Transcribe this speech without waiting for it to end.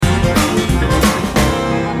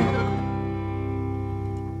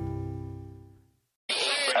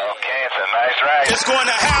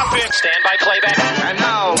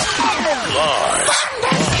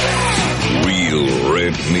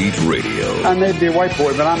I may be a white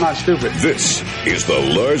boy, but I'm not stupid. This is the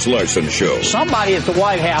Lars Larson Show. Somebody at the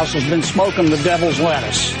White House has been smoking the devil's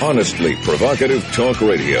lettuce. Honestly provocative talk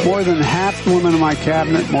radio. More than half the women in my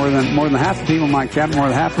cabinet, more than half the people in my cabinet, more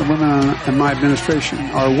than half the women in my administration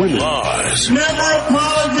are women. Lars. Never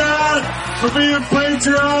apologize for being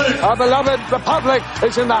patriotic. Our beloved republic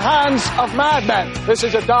is in the hands of madmen. This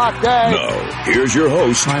is a dark day. Now, here's your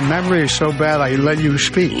host. My memory is so bad I let you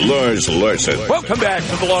speak. Lars Larson. Welcome back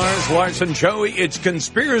to the Lars Larson Show. It's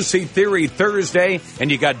Conspiracy Theory Thursday, and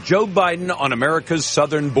you got Joe Biden on America's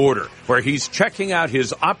southern border, where he's checking out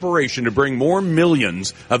his operation to bring more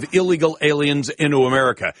millions of illegal aliens into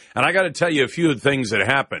America. And I got to tell you a few of the things that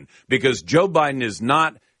happened, because Joe Biden is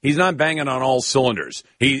not... He's not banging on all cylinders.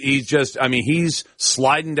 He's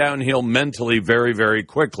sliding downhill mentally very, very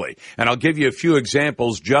quickly. And I'll give you a few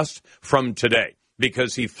examples just from today,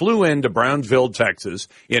 because he flew into Brownsville, Texas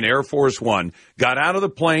in Air Force One, got out of the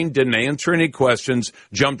plane, didn't answer any questions,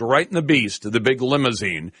 jumped right in the beast, the big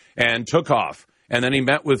limousine, and took off. And then he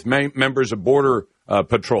met with members of Border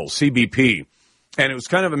Patrol, CBP. And it was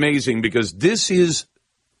kind of amazing, because this is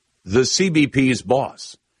the CBP's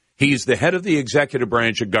boss. He's the head of the executive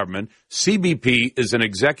branch of government. CBP is an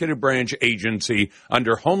executive branch agency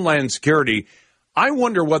under Homeland Security. I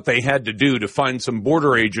wonder what they had to do to find some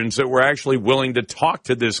border agents that were actually willing to talk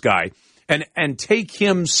to this guy and take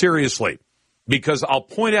him seriously. Because I'll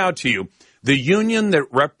point out to you, the union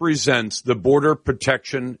that represents the Border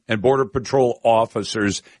Protection and Border Patrol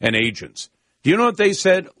officers and agents, do you know what they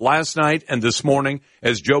said last night and this morning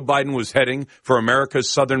as Joe Biden was heading for America's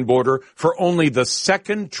southern border for only the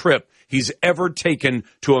second trip he's ever taken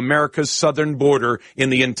to America's southern border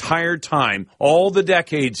in the entire time, all the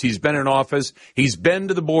decades he's been in office? He's been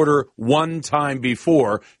to the border one time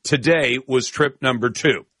before. Today was trip number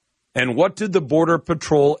 2. And what did the Border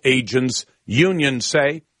Patrol agents union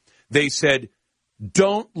say? They said,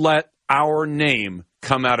 don't let our name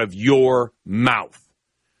come out of your mouth.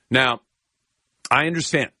 Now, I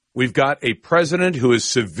understand we've got a president who is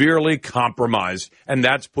severely compromised, and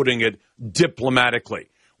that's putting it diplomatically.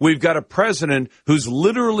 We've got a president who's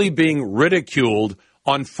literally being ridiculed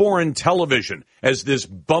on foreign television as this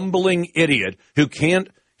bumbling idiot who can't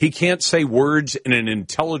say words in an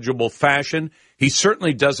intelligible fashion. He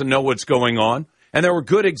certainly doesn't know what's going on, and there were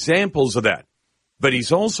good examples of that. But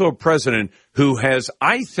he's also a president who has,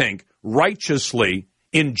 I think, righteously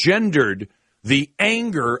engendered the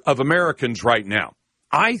anger of Americans right now.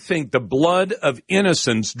 I think the blood of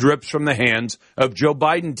innocence drips from the hands of Joe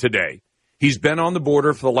Biden today. He's been on the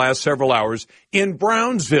border for the last several hours in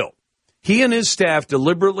Brownsville. He and his staff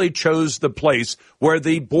deliberately chose the place where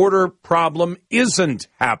the border problem isn't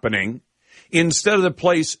happening, instead of the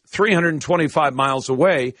place 325 miles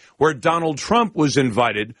away where Donald Trump was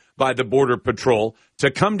invited by the Border Patrol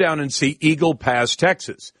to come down and see Eagle Pass,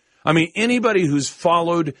 Texas. I mean, anybody who's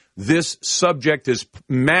followed this subject, this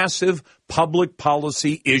massive public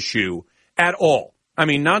policy issue at all, I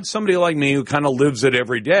mean, not somebody like me who kind of lives it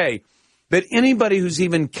every day, but anybody who's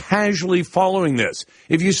even casually following this,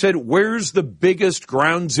 if you said, where's the biggest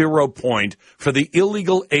ground zero point for the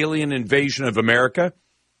illegal alien invasion of America?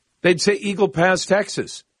 They'd say Eagle Pass,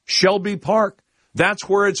 Texas, Shelby Park. That's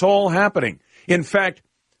where it's all happening. In fact,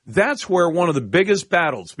 that's where one of the biggest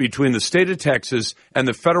battles between the state of Texas and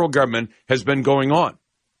the federal government has been going on.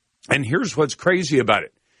 And here's what's crazy about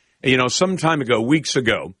it. You know, some time ago, weeks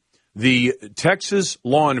ago, the Texas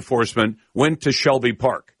law enforcement went to Shelby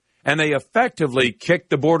Park, and they effectively kicked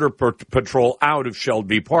the Border Patrol out of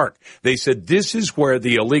Shelby Park. They said, this is where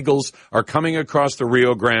the illegals are coming across the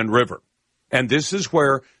Rio Grande River. And this is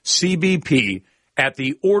where CBP, at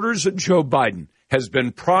the orders of Joe Biden, has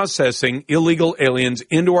been processing illegal aliens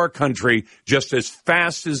into our country just as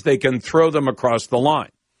fast as they can throw them across the line.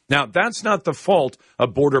 Now, that's not the fault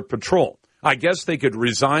of Border Patrol. I guess they could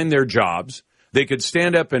resign their jobs. They could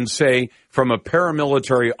stand up and say from a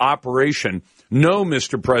paramilitary operation, no,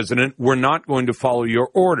 Mr. President, we're not going to follow your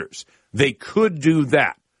orders. They could do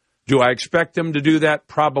that. Do I expect them to do that?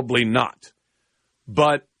 Probably not.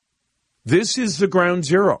 But this is the ground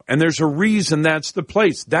zero, and there's a reason that's the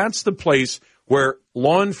place. That's the place where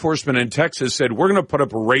law enforcement in Texas said, we're going to put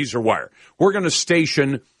up a razor wire. We're going to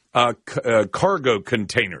station cargo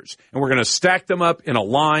containers, and we're going to stack them up in a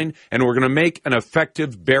line, and we're going to make an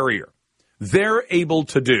effective barrier. They're able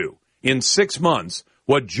to do in 6 months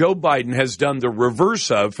what Joe Biden has done the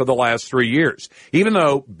reverse of for the last 3 years. Even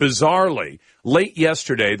though, bizarrely, late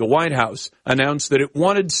yesterday, the White House announced that it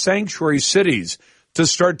wanted sanctuary cities to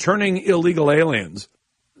start turning illegal aliens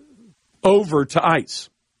over to ICE.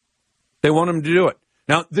 They want them to do it.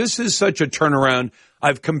 Now, this is such a turnaround.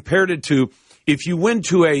 I've compared it to if you went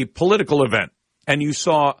to a political event and you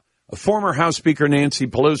saw former House Speaker Nancy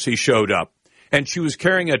Pelosi showed up and she was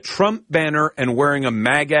carrying a Trump banner and wearing a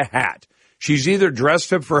MAGA hat, she's either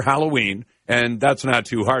dressed up for Halloween, and that's not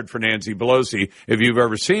too hard for Nancy Pelosi if you've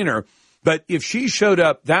ever seen her, but if she showed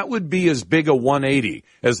up, that would be as big a 180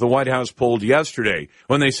 as the White House pulled yesterday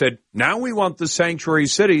when they said, now we want the sanctuary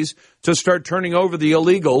cities to start turning over the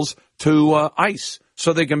illegals to ICE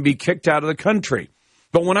so they can be kicked out of the country.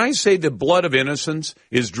 But when I say the blood of innocence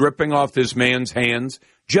is dripping off this man's hands,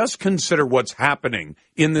 just consider what's happening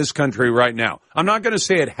in this country right now. I'm not going to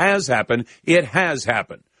say it has happened. It has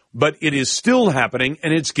happened. But it is still happening,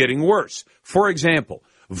 and it's getting worse. For example,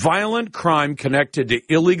 violent crime connected to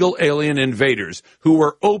illegal alien invaders who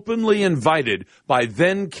were openly invited by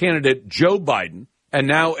then-candidate Joe Biden, and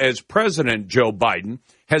now as President Joe Biden,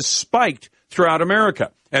 has spiked throughout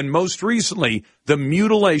America. And most recently, the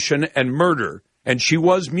mutilation and murder, and she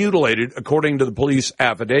was mutilated, according to the police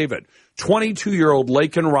affidavit, 22-year-old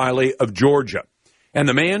Laken Riley of Georgia. And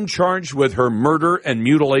the man charged with her murder and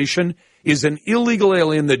mutilation is an illegal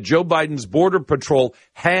alien that Joe Biden's Border Patrol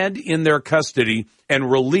had in their custody and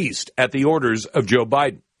released at the orders of Joe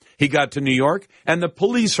Biden. He got to New York, and the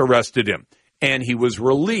police arrested him, and he was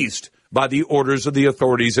released by the orders of the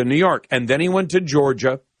authorities in New York. And then he went to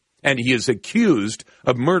Georgia, and he is accused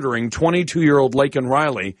of murdering 22-year-old Laken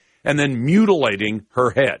Riley and then mutilating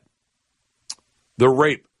her head. The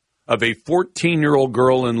rape of a 14-year-old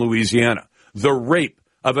girl in Louisiana. The rape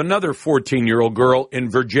of another 14-year-old girl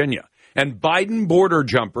in Virginia. And Biden border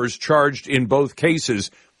jumpers charged in both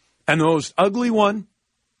cases. And the most ugly one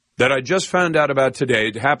that I just found out about today,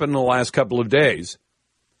 it happened in the last couple of days,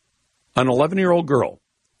 an 11-year-old girl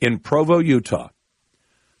in Provo, Utah,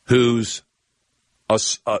 who's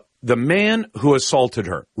the man who assaulted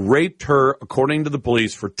her, raped her, according to the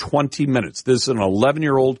police, for 20 minutes. This is an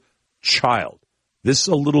 11-year-old child. This is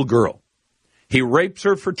a little girl. He rapes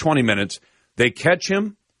her for 20 minutes. They catch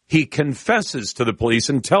him. He confesses to the police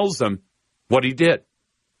and tells them what he did.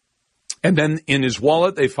 And then in his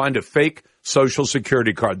wallet, they find a fake Social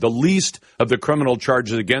Security card, the least of the criminal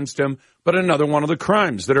charges against him, but another one of the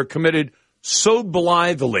crimes that are committed so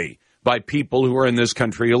blithely by people who are in this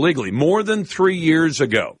country illegally. More than 3 years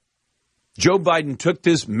ago, Joe Biden took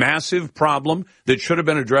this massive problem that should have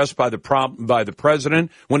been addressed by the president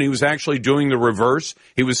when he was actually doing the reverse.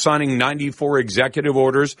 He was signing 94 executive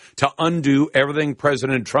orders to undo everything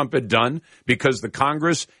President Trump had done because the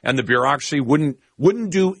Congress and the bureaucracy wouldn't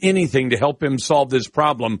do anything to help him solve this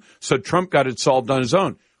problem. So Trump got it solved on his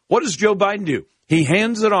own. What does Joe Biden do? He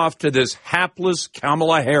hands it off to this hapless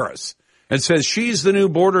Kamala Harris and says she's the new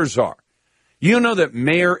border czar. You know that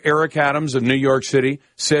Mayor Eric Adams of New York City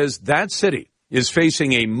says that city is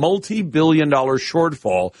facing a multi-billion-dollar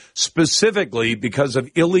shortfall specifically because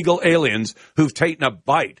of illegal aliens who've taken a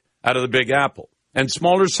bite out of the Big Apple. And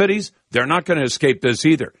smaller cities, they're not going to escape this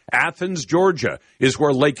either. Athens, Georgia, is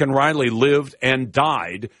where Laken Riley lived and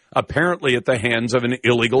died, apparently at the hands of an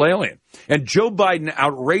illegal alien. And Joe Biden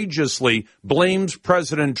outrageously blames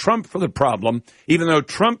President Trump for the problem, even though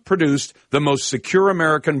Trump produced the most secure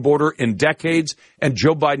American border in decades, and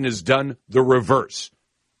Joe Biden has done the reverse.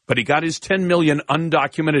 But he got his 10 million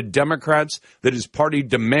undocumented Democrats that his party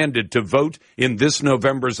demanded to vote in this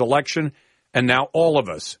November's election, and now all of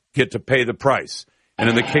us get to pay the price. And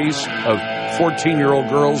in the case of 14-year-old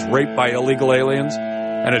girls raped by illegal aliens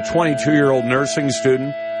and a 22-year-old nursing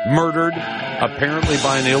student murdered, apparently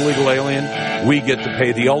by an illegal alien, we get to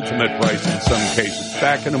pay the ultimate price in some cases.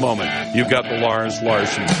 Back in a moment. You've got the Lars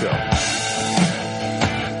Larson Show.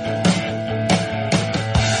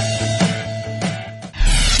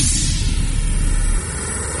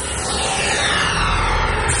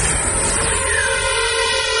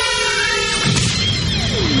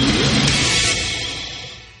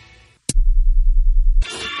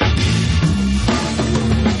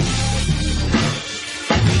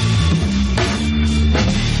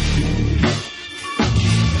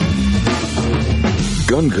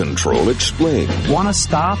 Gun Control Explained. Want to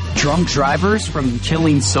stop drunk drivers from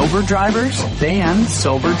killing sober drivers? Ban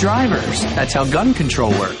sober drivers. That's how gun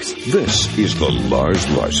control works. This is the Lars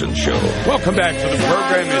Larson Show. Welcome back to the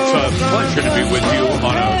program. It's a pleasure to be with you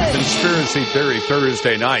on a Conspiracy Theory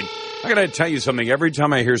Thursday night. I got to tell you something. Every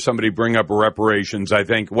time I hear somebody bring up reparations, I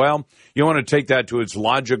think, well, you want to take that to its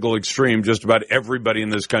logical extreme. Just about everybody in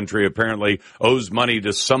this country apparently owes money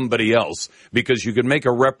to somebody else because you can make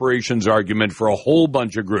a reparations argument for a whole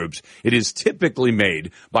bunch of groups. It is typically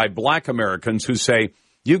made by black Americans who say,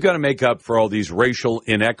 you've got to make up for all these racial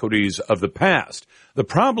inequities of the past. The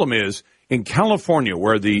problem is in California,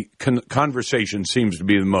 where the conversation seems to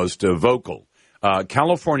be the most vocal,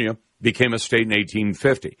 California became a state in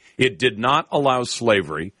 1850. It did not allow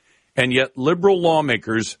slavery, and yet liberal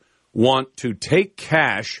lawmakers want to take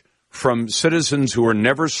cash from citizens who were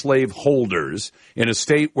never slave holders in a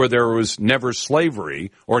state where there was never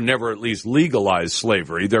slavery, or never at least legalized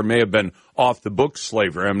slavery. There may have been off-the-books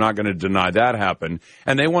slavery. I'm not going to deny that happened.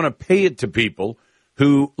 And they want to pay it to people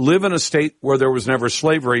who live in a state where there was never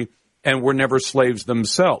slavery and were never slaves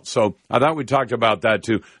themselves. So I thought we talked about that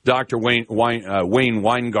to Dr. Wayne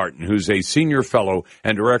Weingarten, who's a senior fellow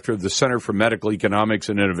and director of the Center for Medical Economics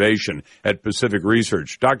and Innovation at Pacific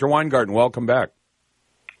Research. Dr. Weingarten, welcome back.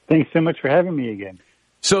 Thanks so much for having me again.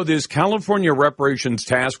 So this California Reparations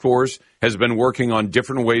Task Force has been working on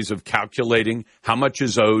different ways of calculating how much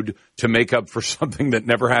is owed to make up for something that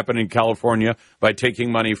never happened in California by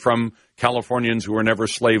taking money from Californians who were never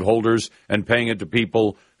slaveholders and paying it to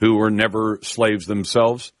people who were never slaves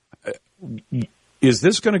themselves. Is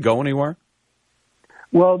this going to go anywhere?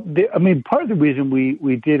 Well, part of the reason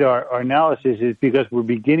we did our analysis is because we're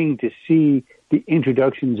beginning to see the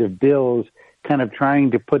introductions of bills kind of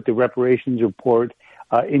trying to put the reparations report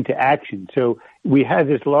into action. So we had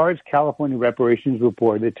this large California reparations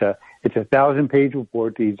report. It's a 1,000-page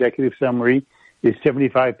report. The executive summary is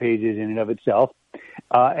 75 pages in and of itself.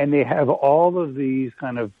 And they have all of these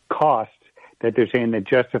kind of costs that they're saying that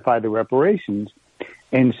justify the reparations.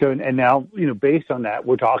 And now, based on that,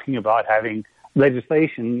 we're talking about having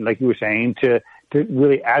legislation, like you were saying, to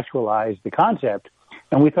really actualize the concept.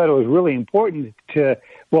 And we thought it was really important to,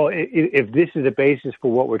 if this is the basis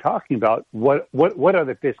for what we're talking about, what are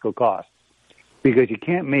the fiscal costs? Because you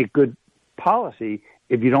can't make good policy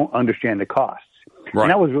if you don't understand the costs. Right.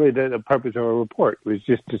 And that was really the purpose of our report, was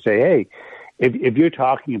just to say, hey, if you're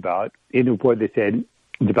talking about, in the report they said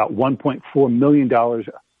it's about $1.4 million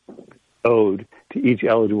owed to each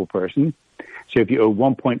eligible person. So if you owe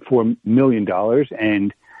 $1.4 million,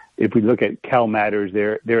 and if we look at Cal Matters,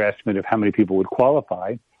 their estimate of how many people would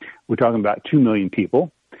qualify, we're talking about 2 million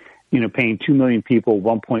people. Paying 2 million people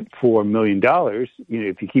 $1.4 million,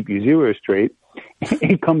 if you keep your zeros straight,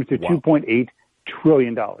 it comes to $2.8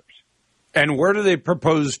 trillion. And where do they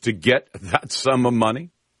propose to get that sum of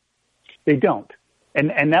money? They don't.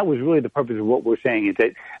 And that was really the purpose of what we're saying, is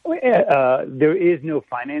that there is no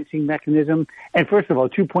financing mechanism. And first of all,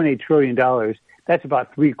 $2.8 trillion, that's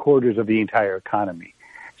about 3/4 of the entire economy.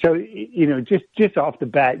 So, just off the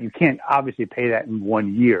bat, you can't obviously pay that in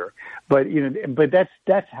 1 year. But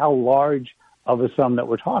that's how large of a sum that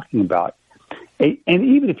we're talking about. And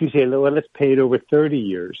even if you say, well, let's pay it over 30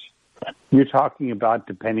 years, you're talking about,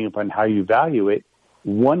 depending upon how you value it,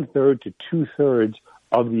 1/3 to 2/3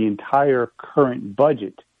 of the entire current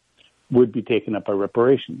budget would be taken up by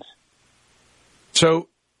reparations. So,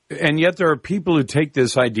 and yet there are people who take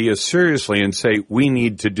this idea seriously and say, we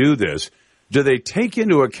need to do this. Do they take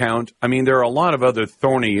into account, there are a lot of other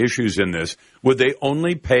thorny issues in this. Would they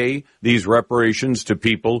only pay these reparations to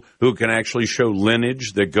people who can actually show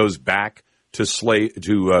lineage that goes back to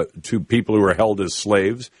people who are held as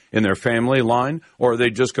slaves in their family line? Or are they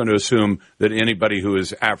just going to assume that anybody who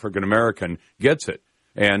is African American gets it?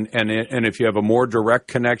 And if you have a more direct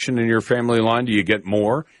connection in your family line, do you get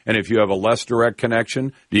more? And if you have a less direct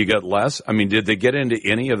connection, do you get less? Did they get into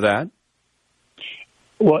any of that?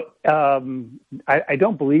 Well, I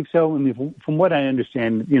don't believe so. From what I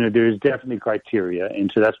understand, there's definitely criteria,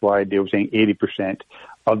 and so that's why they were saying 80%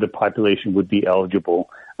 of the population would be eligible.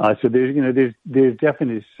 So there's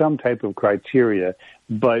definitely some type of criteria,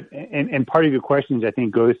 but and part of your questions, I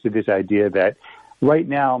think, goes to this idea that right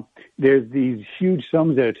now there's these huge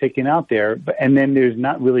sums that are taken out there, and then there's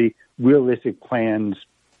not really realistic plans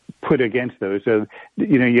put against those. So,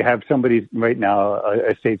 you have somebody right now,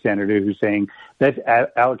 a state senator, who's saying, let's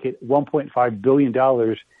allocate $1.5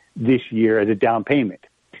 billion this year as a down payment.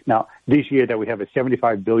 Now, this year that we have a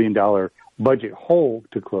 $75 billion budget hole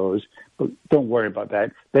to close, but don't worry about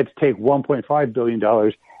that. Let's take $1.5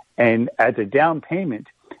 billion and as a down payment,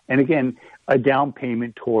 and again, a down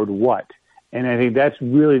payment toward what? And I think that's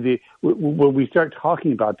really when we start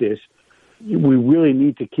talking about this, we really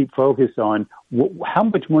need to keep focused on how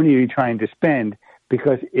much money are you trying to spend,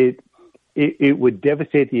 because it would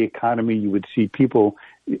devastate the economy. You would see people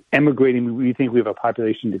emigrating. We think we have a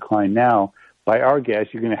population decline now. By our guess,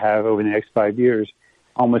 you're going to have over the next 5 years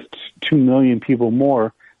almost 2 million people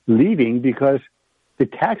more leaving, because the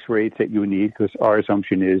tax rates that you need, because our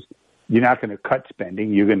assumption is you're not going to cut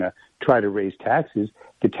spending, you're going to try to raise taxes.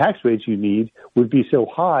 The tax rates you need would be so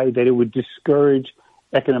high that it would discourage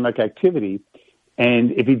economic activity.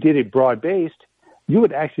 And if you did it broad-based, you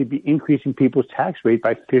would actually be increasing people's tax rate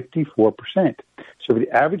by 54%. So for the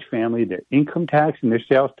average family, their income tax and their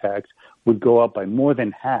sales tax would go up by more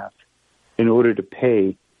than half in order to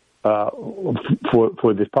pay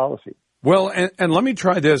for this policy. Well, and let me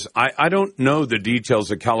try this. I don't know the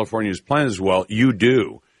details of California's plan as well. You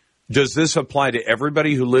do. Does this apply to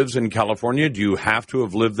everybody who lives in California? Do you have to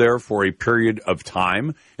have lived there for a period of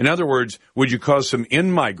time? In other words, would you cause some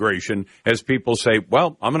in-migration as people say,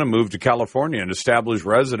 well, I'm going to move to California and establish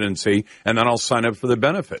residency, and then I'll sign up for the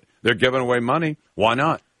benefit? They're giving away money. Why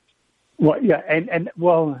not? Well, yeah, and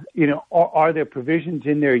are there provisions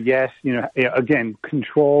in there? Yes. Again,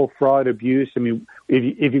 control, fraud, abuse. I mean,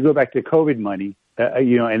 if you go back to COVID money,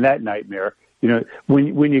 and that nightmare,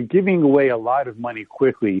 when you're giving away a lot of money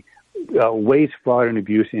quickly, waste, fraud, and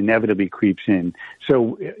abuse inevitably creeps in.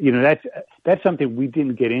 So, that's something we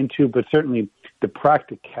didn't get into, but certainly the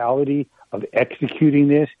practicality of executing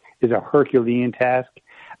this is a Herculean task.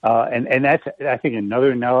 And that's, I think,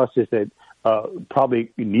 another analysis that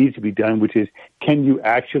probably needs to be done, which is, can you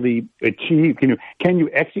actually achieve, can you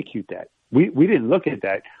execute that? We didn't look at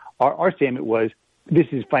that. Our statement was, this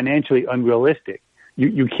is financially unrealistic.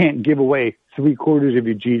 You can't give away 3/4 of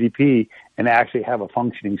your GDP and actually have a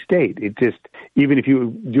functioning state. It just, even if you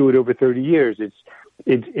do it over 30 years,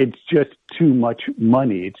 it's just too much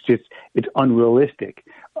money. It's unrealistic.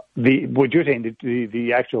 What you're saying,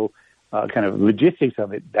 the actual kind of logistics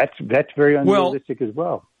of it, that's very unrealistic as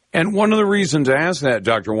well. And one of the reasons I ask that,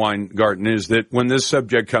 Dr. Weingarten, is that when this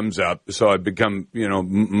subject comes up, so I've become,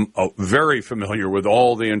 very familiar with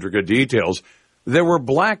all the intricate details. There were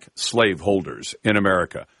black slaveholders in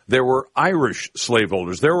America. There were Irish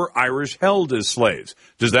slaveholders. There were Irish held as slaves.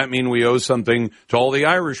 Does that mean we owe something to all the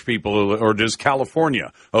Irish people, or does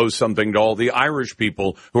California owe something to all the Irish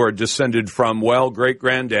people who are descended from, well,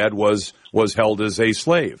 great-granddad was held as a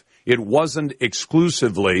slave? It wasn't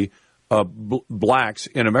exclusively blacks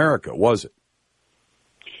in America, was it?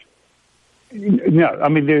 No, I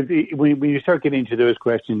mean, when you start getting into those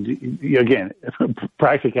questions, again,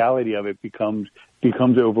 practicality of it becomes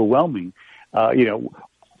overwhelming. Like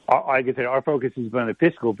I said, our focus has been on the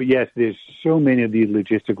fiscal, but yes, there's so many of these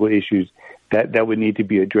logistical issues that would need to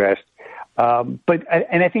be addressed. But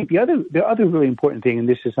I think the other really important thing, and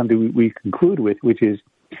this is something we conclude with, which is,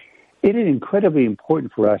 it is incredibly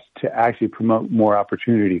important for us to actually promote more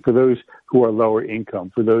opportunity for those who are lower income,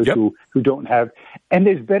 for those who don't have. And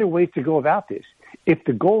there's better ways to go about this. If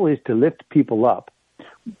the goal is to lift people up,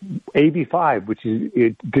 AB 5, which is,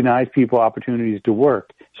 it denies people opportunities to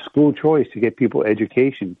work, school choice to get people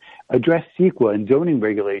education, address CEQA and zoning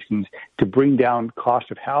regulations to bring down cost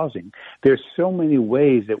of housing. There's so many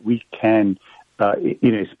ways that we can,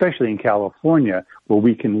 especially in California, where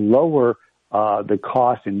we can lower the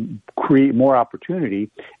cost and create more opportunity,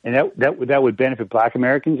 and that would benefit Black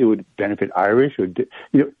Americans. It would benefit Irish.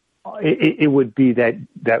 It would be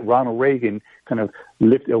that Ronald Reagan kind of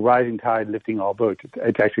lift a rising tide, lifting all boats.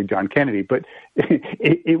 It's actually John Kennedy, but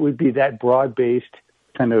it would be that broad-based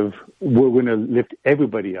kind of, we're going to lift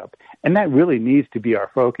everybody up, and that really needs to be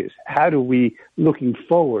our focus. How do we, looking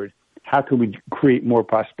forward, how can we create more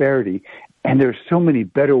prosperity? And there's so many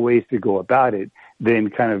better ways to go about it than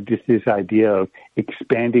kind of just this idea of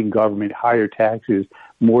expanding government, higher taxes,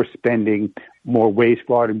 more spending, more waste,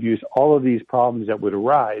 fraud, abuse, all of these problems that would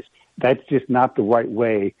arise. That's just not the right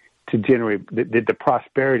way to generate the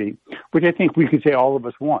prosperity, which I think we could say all of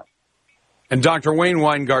us want. And Dr. Wayne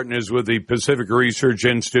Weingarten is with the Pacific Research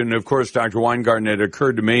Institute. And, of course, Dr. Weingarten, it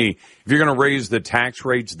occurred to me, if you're going to raise the tax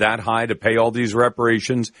rates that high to pay all these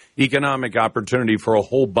reparations, economic opportunity for a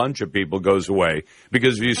whole bunch of people goes away.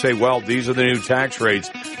 Because if you say, well, these are the new tax rates,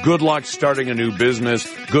 good luck starting a new business,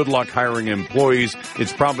 good luck hiring employees,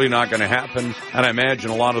 it's probably not going to happen. And I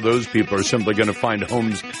imagine a lot of those people are simply going to find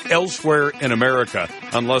homes elsewhere in America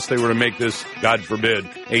unless they were to make this, God forbid,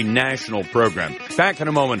 a national program. Back in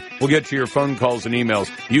a moment, we'll get to your phone calls and emails.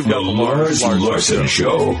 You've got the Lars Larson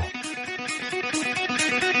Show.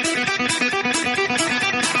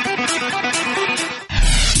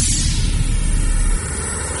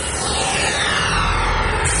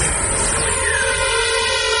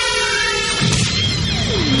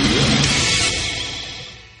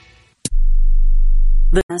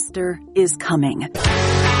 The master is coming.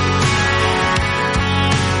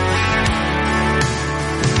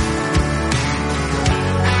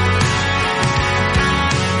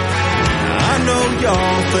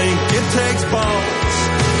 Y'all think it takes balls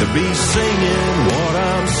to be singing what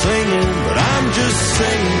I'm singing, but I'm just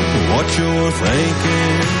saying what you're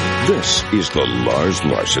thinking. This is the Lars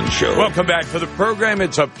Larson Show. Welcome back to the program.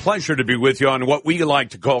 It's a pleasure to be with you on what we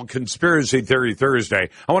like to call Conspiracy Theory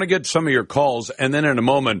Thursday. I want to get some of your calls, and then in a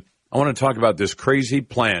moment, I want to talk about this crazy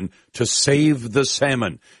plan to save the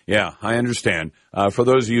salmon. Yeah, I understand. For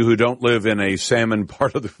those of you who don't live in a salmon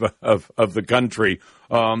part of the country,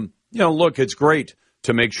 look, it's great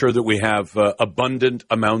to make sure that we have abundant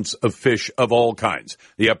amounts of fish of all kinds.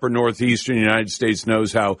 The upper northeastern United States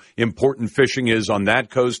knows how important fishing is on that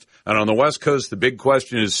coast. And on the West Coast, the big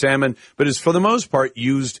question is salmon, but is for the most part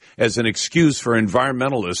used as an excuse for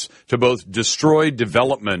environmentalists to both destroy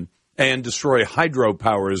development and destroy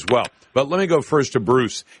hydropower as well. But let me go first to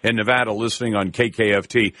Bruce in Nevada listening on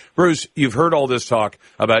KKFT. Bruce, you've heard all this talk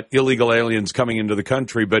about illegal aliens coming into the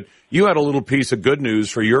country, but you had a little piece of good news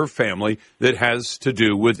for your family that has to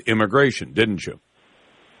do with immigration, didn't you?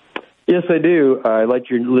 Yes, I do. I'd like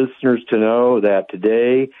your listeners to know that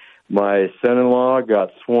today my son-in-law got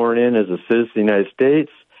sworn in as a citizen of the United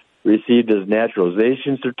States, received his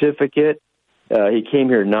naturalization certificate. He came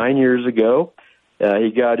here 9 years ago.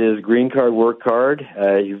 He got his green card work card.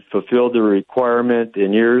 He fulfilled the requirement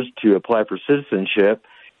in years to apply for citizenship.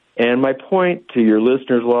 And my point to your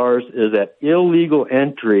listeners, Lars, is that illegal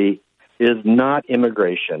entry is not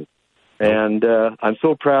immigration. And I'm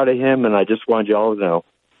so proud of him, and I just wanted you all to know.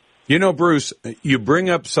 You know, Bruce, you bring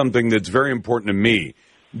up something that's very important to me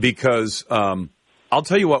because I'll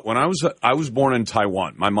tell you what, when I was born in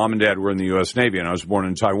Taiwan. My mom and dad were in the U.S. Navy, and I was born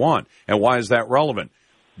in Taiwan. And why is that relevant?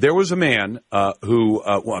 There was a man who,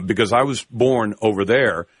 because I was born over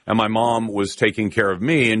there, and my mom was taking care of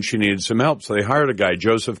me, and she needed some help, so they hired a guy,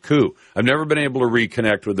 Joseph Koo. I've never been able to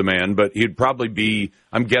reconnect with the man, but he'd probably be,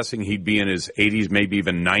 I'm guessing he'd be in his 80s, maybe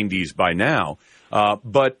even 90s by now.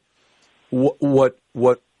 But what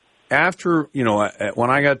after, when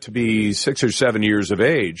I got to be 6 or 7 years of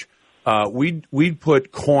age, we'd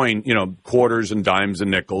put coin, quarters and dimes and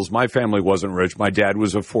nickels. My family wasn't rich. My dad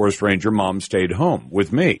was a forest ranger. Mom stayed home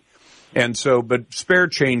with me. And so, but spare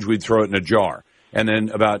change, we'd throw it in a jar. And then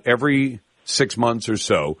about every 6 months or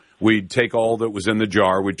so, we'd take all that was in the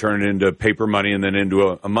jar, we'd turn it into paper money and then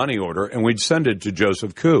into a money order, and we'd send it to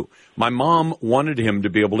Joseph Koo. My mom wanted him to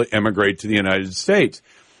be able to emigrate to the United States.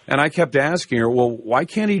 And I kept asking her, well, why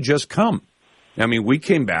can't he just come? I mean, we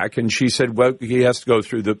came back, and she said, well, he has to go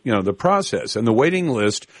through the process. And the waiting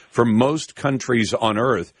list for most countries on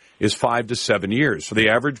Earth is 5 to 7 years. So the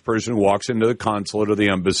average person who walks into the consulate or the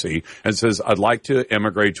embassy and says, I'd like to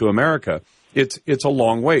emigrate to America, it's a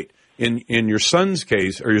long wait. In your son's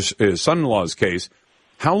case, or your son-in-law's case,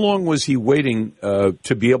 how long was he waiting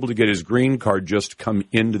to be able to get his green card just to come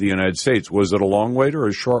into the United States? Was it a long wait or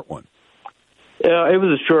a short one? It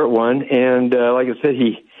was a short one, and like I said,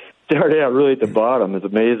 he started out really at the bottom. It's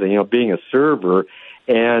amazing, being a server,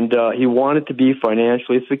 and he wanted to be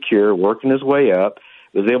financially secure, working his way up,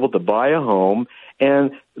 was able to buy a home,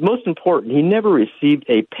 and most important, he never received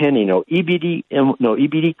a penny, no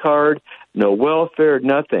EBD card, no welfare,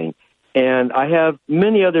 nothing. And I have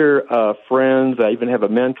many other friends. I even have a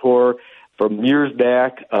mentor from years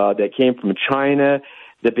back that came from China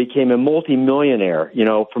that became a multimillionaire,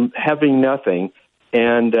 from having nothing.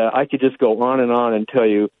 And I could just go on and tell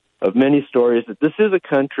you of many stories that this is a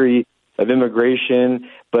country of immigration,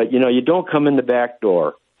 but, you don't come in the back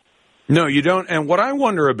door. No, you don't. And what I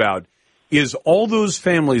wonder about is all those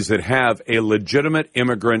families that have a legitimate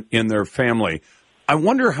immigrant in their family, I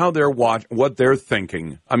wonder how they're what they're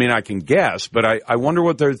thinking. I mean, I can guess, but I wonder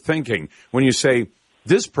what they're thinking when you say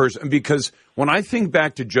this person, because when I think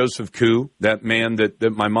back to Joseph Koo, that man that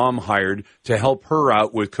my mom hired to help her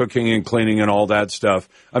out with cooking and cleaning and all that stuff,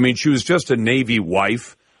 I mean, she was just a Navy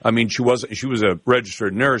wife. I mean, she was a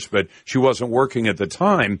registered nurse, but she wasn't working at the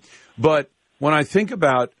time. But when I think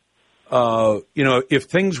about, if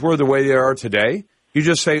things were the way they are today, you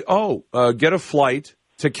just say, get a flight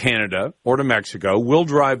to Canada or to Mexico. We'll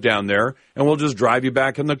drive down there, and we'll just drive you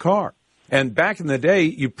back in the car. And back in the day,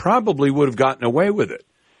 you probably would have gotten away with it.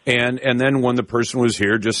 And then when the person was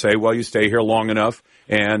here, just say, well, you stay here long enough,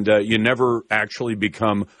 and you never actually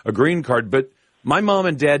become a green card. But my mom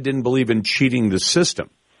and dad didn't believe in cheating the system.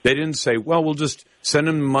 They didn't say, well, we'll just send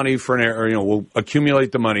him money for we'll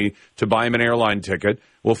accumulate the money to buy him an airline ticket.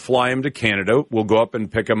 We'll fly him to Canada. We'll go up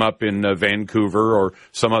and pick him up in Vancouver or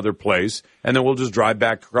some other place. And then we'll just drive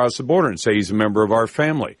back across the border and say he's a member of our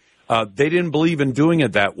family. They didn't believe in doing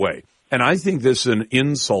it that way. And I think this is an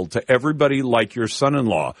insult to everybody like your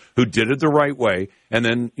son-in-law who did it the right way and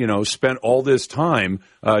then, spent all this time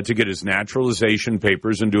to get his naturalization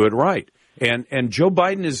papers and do it right. And Joe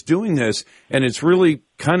Biden is doing this, and it's really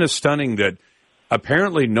kind of stunning that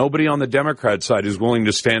apparently nobody on the Democrat side is willing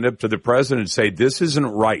to stand up to the president and say, this isn't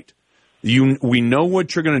right. We know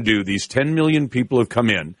what you're going to do. These 10 million people have come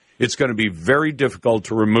in. it's going to be very difficult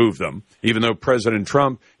to remove them, even though President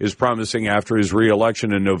Trump is promising after his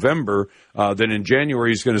reelection in November that in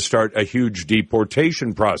January he's going to start a huge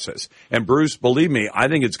deportation process. And, Bruce, believe me, I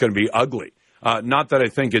think it's going to be ugly. Not that I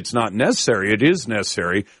think it's not necessary. It is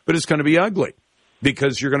necessary, but it's going to be ugly.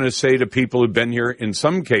 Because you're going to say to people who've been here, in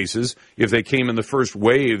some cases, if they came in the first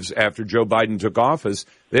waves after Joe Biden took office,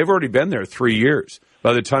 they've already been there 3 years.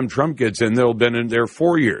 By the time Trump gets in, they'll have been in there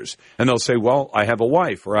 4 years. And they'll say, well, I have a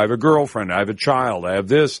wife, or I have a girlfriend, I have a child, I have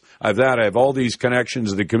this, I have that, I have all these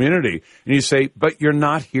connections to the community. And you say, but you're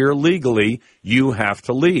not here legally, you have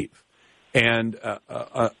to leave. And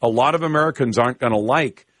a lot of Americans aren't going to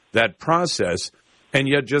like that process. And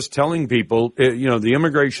yet just telling people, the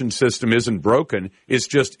immigration system isn't broken, it's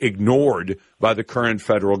just ignored by the current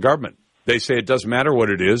federal government. They say it doesn't matter what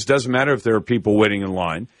it is, doesn't matter if there are people waiting in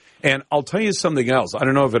line. And I'll tell you something else. I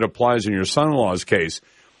don't know if it applies in your son-in-law's case,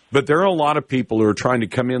 but there are a lot of people who are trying to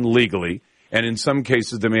come in legally, and in some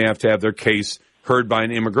cases they may have to have their case heard by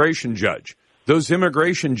an immigration judge. Those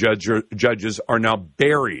immigration judges are now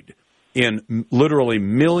buried in literally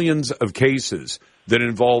millions of cases that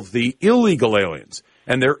involve the illegal aliens.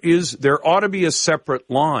 And there ought to be a separate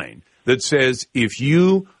line that says if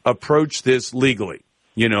you approach this legally,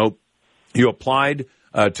 you applied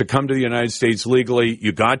to come to the United States legally,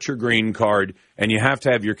 you got your green card, and you have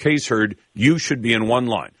to have your case heard, you should be in one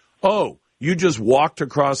line. Oh, you just walked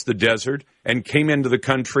across the desert and came into the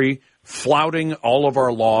country flouting all of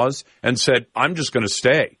our laws and said, I'm just going to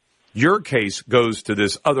stay. Your case goes to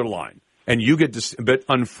this other line. And you get to, but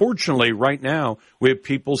unfortunately, right now, we have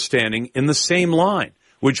people standing in the same line,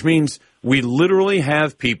 which means we literally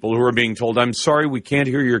have people who are being told, I'm sorry, we can't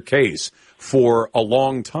hear your case for a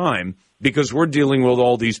long time because we're dealing with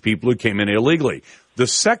all these people who came in illegally. The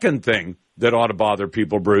second thing that ought to bother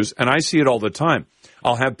people, Bruce, and I see it all the time,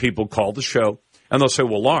 I'll have people call the show and they'll say,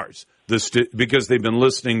 well, Lars, because they've been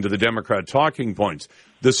listening to the Democrat talking points,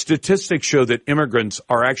 the statistics show that immigrants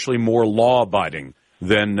are actually more law-abiding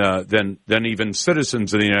than even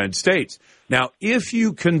citizens of the United States. Now, if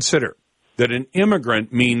you consider that an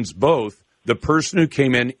immigrant means both the person who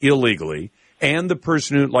came in illegally and the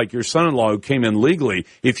person who, like your son-in-law, who came in legally,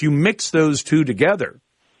 if you mix those two together,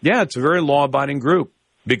 yeah, it's a very law-abiding group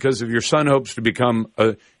because if your son hopes to become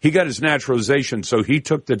he got his naturalization, so he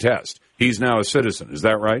took the test. He's now a citizen. Is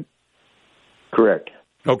that right? Correct.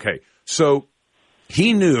 Okay. So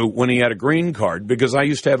he knew when he had a green card, because I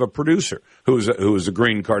used to have a producer who was a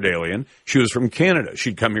green card alien. She was from Canada.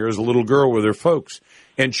 She'd come here as a little girl with her folks.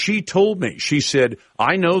 And she told me, she said,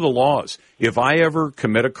 I know the laws. If I ever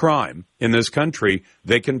commit a crime in this country,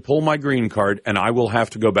 they can pull my green card and I will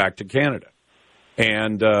have to go back to Canada.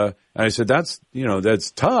 And I said, that's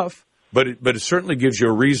tough, but it certainly gives you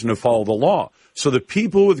a reason to follow the law. So the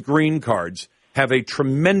people with green cards have a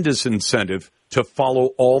tremendous incentive to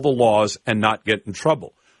follow all the laws and not get in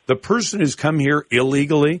trouble. The person who's come here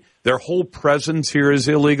illegally, their whole presence here is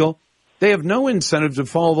illegal, they have no incentive to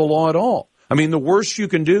follow the law at all. I mean, the worst you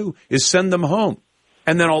can do is send them home.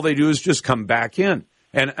 And then all they do is just come back in.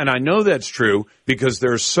 And I know that's true because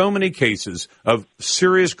there are so many cases of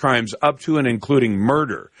serious crimes up to and including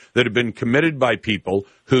murder that have been committed by people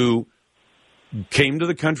who came to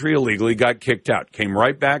the country illegally, got kicked out, came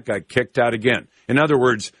right back, got kicked out again. In other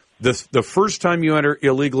words, the first time you enter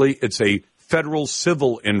illegally, it's a federal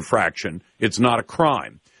civil infraction. It's not a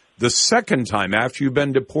crime. The second time after you've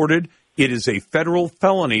been deported, it is a federal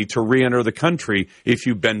felony to reenter the country if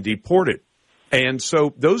you've been deported. And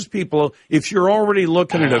so those people, if you're already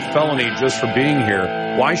looking at a felony just for being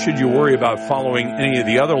here, why should you worry about following any of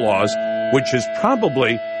the other laws, which is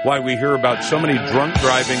probably why we hear about so many drunk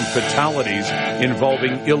driving fatalities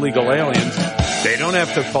involving illegal aliens. They don't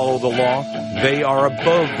have to follow the law. They are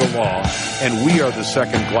above the law, and we are the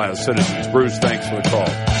second-class citizens. Bruce, thanks for the call.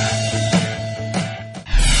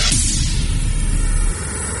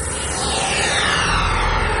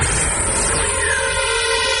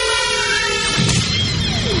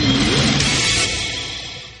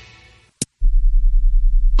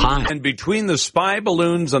 And between the spy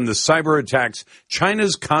balloons and the cyber attacks,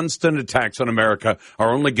 China's constant attacks on America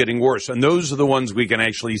are only getting worse. And those are the ones we can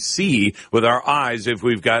actually see with our eyes if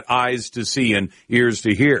we've got eyes to see and ears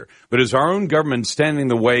to hear. But is our own government standing in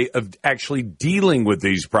the way of actually dealing with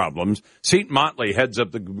these problems? Seton Motley heads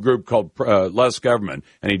up the group called Less Government,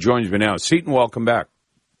 and he joins me now. Seton, welcome back.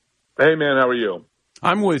 Hey, man, how are you?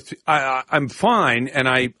 I'm fine, and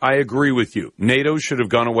I agree with you. NATO should have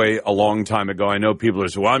gone away a long time ago. I know people are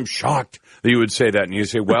saying, well, I'm shocked that you would say that. And you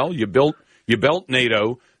say, well, you built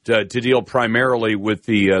NATO to deal primarily with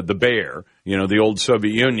the bear, the old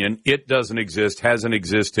Soviet Union. It doesn't exist, hasn't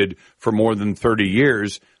existed for more than 30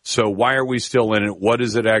 years. So why are we still in it? What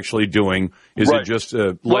is it actually doing? Is it just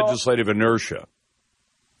legislative inertia?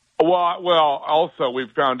 Well, also we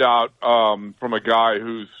found out from a guy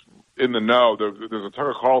who's in the know. There's a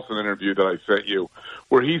Tucker Carlson interview that I sent you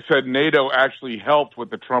where he said NATO actually helped with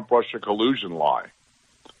the Trump-Russia collusion lie.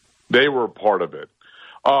 They were a part of it.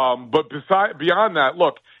 But beyond that,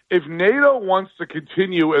 look, if NATO wants to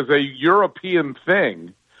continue as a European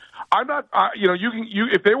thing, I'm not.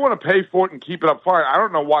 If they want to pay for it and keep it up, fine. I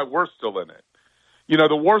don't know why we're still in it.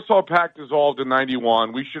 The Warsaw Pact dissolved in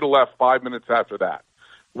 '91. We should have left 5 minutes after that.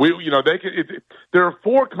 There are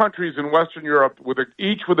 4 countries in Western Europe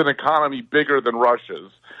each with an economy bigger than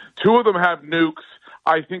Russia's. 2 of them have nukes.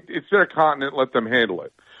 I think it's their continent. Let them handle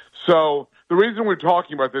it. So the reason we're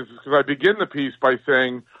talking about this is because I begin the piece by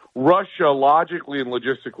saying Russia, logically and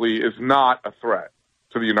logistically, is not a threat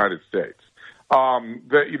to the United States.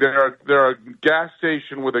 They're a gas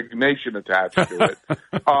station with a nation attached to it.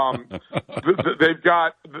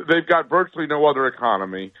 They've got virtually no other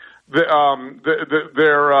economy. They're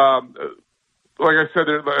like I said,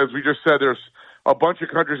 as we just said, there's a bunch of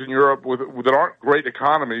countries in Europe that aren't great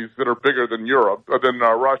economies that are bigger than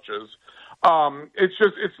Russia's.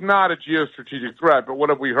 It's not a geostrategic threat. But what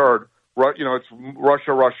have we heard? It's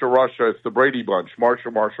Russia, Russia, Russia. It's the Brady Bunch.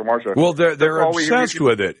 Marsha. Well, they're obsessed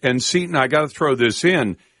with it. And Seaton, I got to throw this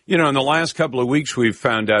in. In the last couple of weeks, we've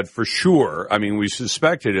found out for sure, we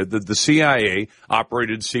suspected it, that the CIA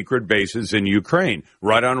operated secret bases in Ukraine,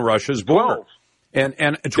 right on Russia's border. 12.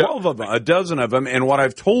 And 12 of them, a dozen of them. And what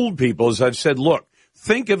I've told people is I've said, look,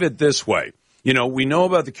 think of it this way. We know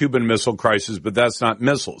about the Cuban Missile Crisis, but that's not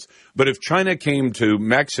missiles. But if China came to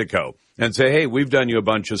Mexico and say, hey, we've done you a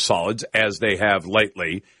bunch of solids, as they have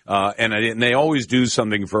lately, and they always do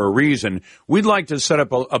something for a reason, we'd like to set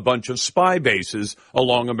up a bunch of spy bases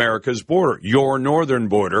along America's border, your northern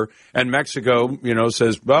border, and Mexico,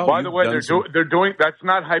 says, well, by the way, they're doing, that's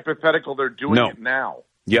not hypothetical, they're doing it now.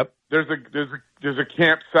 Yep. There's a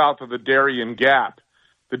camp south of the Darien Gap.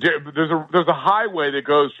 There's a highway that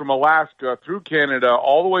goes from Alaska through Canada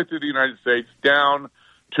all the way through the United States down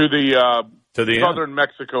to the southern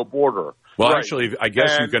Mexico border. Well, actually, I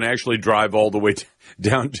guess you can actually drive all the way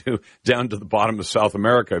down to the bottom of South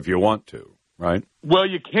America if you want to, right? Well,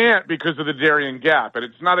 you can't because of the Darien Gap, and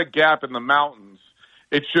it's not a gap in the mountains.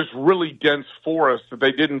 It's just really dense forest that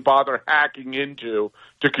they didn't bother hacking into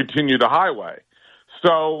to continue the highway.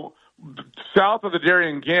 So south of the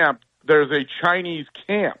Darien Gap, there's a Chinese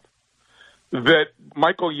camp that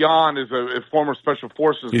Michael Yan is a former Special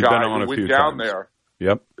Forces guy who went down there.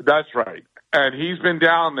 Yep. That's right. And he's been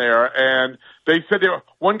down there, and they said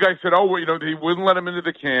one guy said, he wouldn't let him into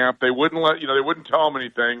the camp. They wouldn't they wouldn't tell him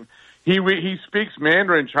anything. He speaks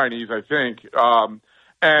Mandarin Chinese, I think.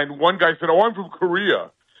 And one guy said, I'm from Korea.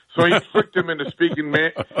 So he tricked him into speaking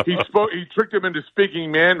he tricked him into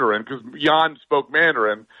speaking Mandarin because Yan spoke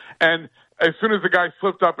Mandarin. And as soon as the guy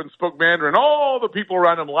slipped up and spoke Mandarin, all the people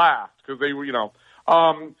around him laughed because they were,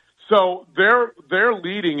 so they're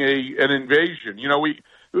leading an invasion. We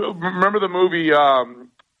remember the movie,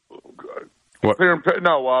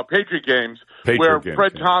 Patriot Games,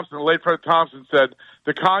 late Fred Thompson said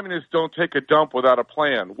the communists don't take a dump without a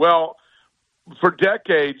plan. Well, for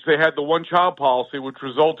decades they had the one-child policy, which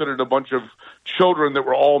resulted in a bunch of children that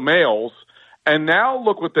were all males, and now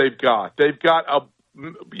look what they've got. They've got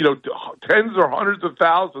tens or hundreds of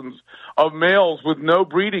thousands of males with no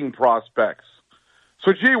breeding prospects.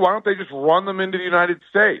 So, why don't they just run them into the United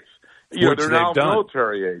States? They're now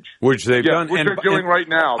military age. Which they've done. Which they're doing right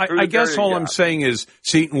now. I guess all I'm saying is,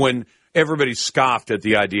 Seaton, when everybody scoffed at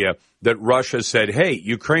the idea that Russia said, hey,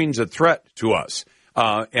 Ukraine's a threat to us,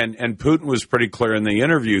 and Putin was pretty clear in the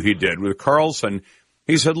interview he did with Carlson,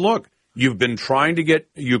 he said, look, you've been trying to get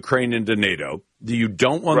Ukraine into NATO. You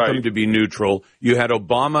don't want them to be neutral. You had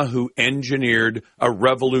Obama who engineered a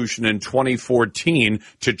revolution in 2014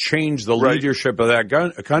 to change the leadership of that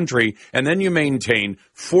country, and then you maintain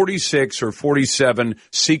 46 or 47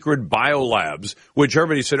 secret biolabs, which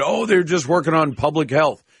everybody said, they're just working on public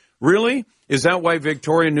health. Really? Is that why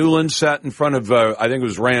Victoria Nuland sat in front of, I think it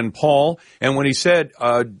was Rand Paul, and when he said,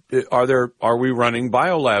 are we running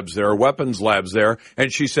biolabs there, weapons labs there?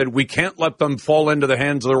 And she said, we can't let them fall into the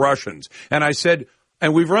hands of the Russians. And I said,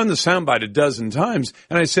 and we've run the soundbite a dozen times,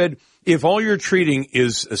 and I said, if all you're treating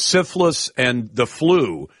is syphilis and the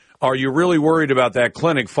flu, are you really worried about that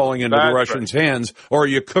clinic falling into the Russians' hands, or are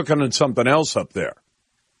you cooking on something else up there?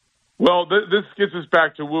 Well, this gets us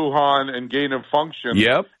back to Wuhan and gain of function.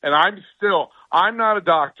 Yep. And I'm not a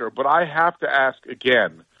doctor, but I have to ask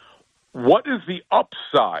again, what is the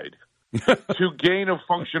upside to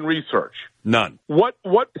gain-of-function research? None. What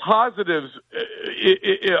positives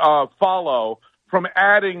follow from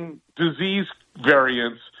adding disease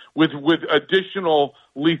variants with additional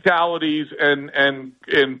lethalities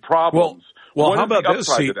and problems? Well, how about this,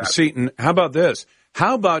 Seaton? How about this?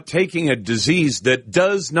 How about taking a disease that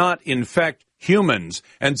does not infect humans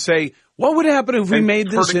and say, what would happen if we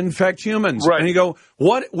made this infect humans? Right. And you go,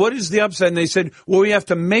 what is the upside? And they said, well, we have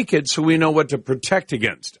to make it so we know what to protect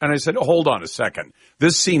against. And I said, hold on a second.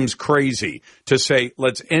 This seems crazy to say,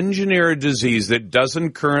 let's engineer a disease that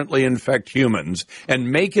doesn't currently infect humans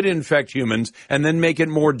and make it infect humans and then make it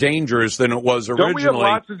more dangerous than it was originally. Don't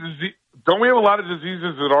we have a lot of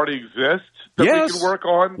diseases that already exist that we can work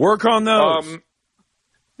on? Work on those.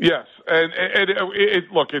 Yes, and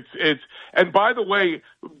and by the way,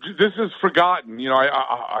 this is forgotten. You know,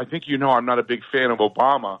 I think I'm not a big fan of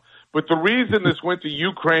Obama, but the reason this went to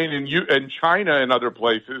Ukraine and China and other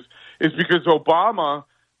places is because Obama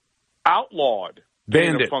outlawed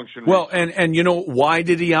banned it. Well, and you know, why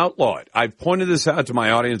did he outlaw it? I've pointed this out to my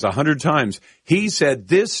audience 100 times. He said,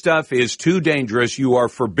 this stuff is too dangerous. You are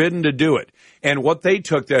forbidden to do it. And what they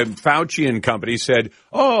took, the Fauci and company said,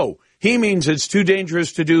 oh, he means it's too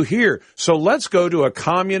dangerous to do here. So let's go to a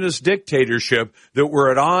communist dictatorship that we're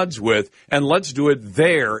at odds with, and let's do it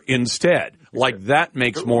there instead. Like, that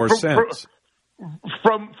makes more sense.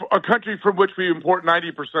 From a country from which we import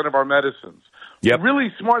 90% of our medicines. Yep.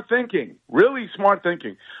 Really smart thinking. Really smart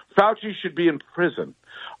thinking. Fauci should be in prison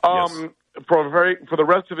for the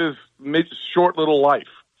rest of his short little life.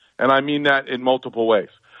 And I mean that in multiple ways.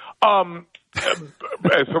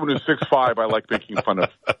 As someone who's 6'5", I like making fun of.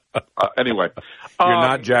 Anyway, you're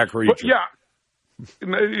not Jack Reacher. Yeah,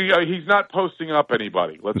 he's not posting up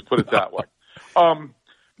anybody. Let's put it that way.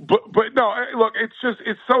 But no, look,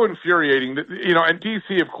 it's so infuriating that, you know. And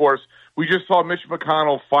DC, of course, we just saw Mitch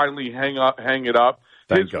McConnell finally hang it up.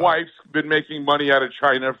 Thank His God. wife's been making money out of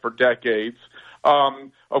China for decades.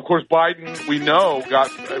 Of course, Biden, we know, got,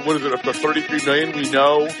 what is it, up to $33 million? We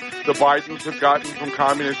know the Bidens have gotten from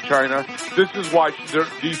communist China. This is why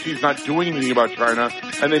DC's not doing anything about China,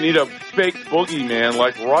 and they need a fake boogeyman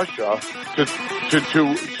like Russia to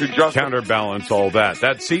just counterbalance all that.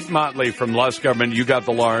 That's Seaton Motley from Less Government. You got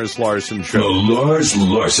the Lars Larson Show. The Lars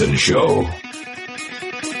Larson Show.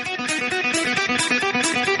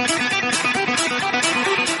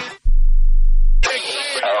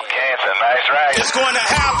 It's going to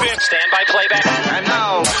happen. Stand by playback. And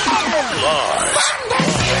now, Lars.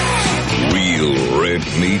 Real Red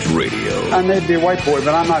Meat Radio. I may be a white boy,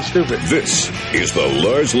 but I'm not stupid. This is the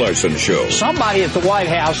Lars Larson Show. Somebody at the White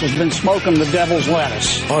House has been smoking the devil's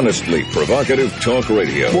lettuce. Honestly provocative talk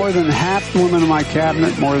radio. More than half the women in my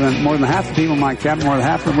cabinet, more than half the people in my cabinet, more than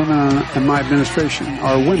half the women in my administration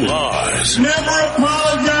are women. Lars. Never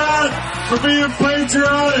apologize for being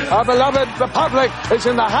patriotic. Our beloved republic is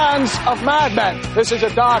in the hands of madmen. This is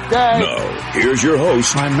a dark day. Now, here's your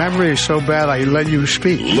host. My memory is so bad I let you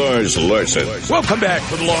speak. Lars Larson. Welcome back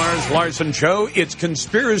to the Lars Larson Show. It's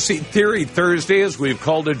Conspiracy Theory Thursday, as we've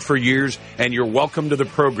called it for years, and you're welcome to the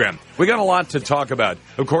program. We got a lot to talk about.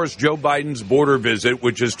 Of course, Joe Biden's border visit,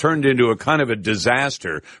 which has turned into a kind of a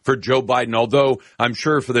disaster for Joe Biden, although I'm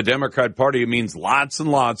sure for the Democrat Party it means lots and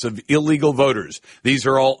lots of illegal voters. These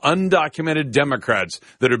are all undocumented Democrats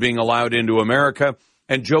that are being allowed into America.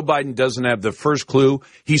 And Joe Biden doesn't have the first clue.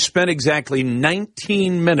 He spent exactly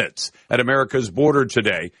 19 minutes at America's border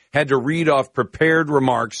today, had to read off prepared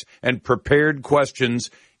remarks and prepared questions,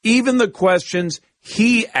 even the questions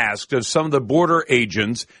he asked of some of the border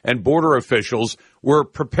agents and border officials were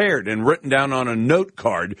prepared and written down on a note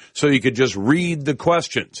card so you could just read the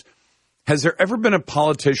questions. Has there ever been a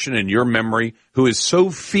politician in your memory who is so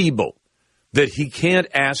feeble that he can't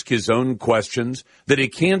ask his own questions, that he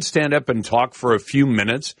can't stand up and talk for a few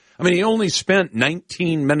minutes? I mean, he only spent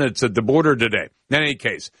 19 minutes at the border today. In any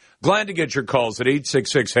case, glad to get your calls at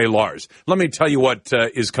 866-HEY-LARS. Let me tell you what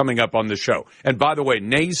is coming up on the show. And by the way,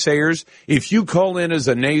 naysayers, if you call in as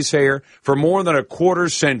a naysayer, for more than a quarter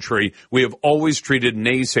century, we have always treated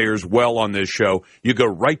naysayers well on this show. You go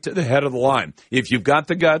right to the head of the line. If you've got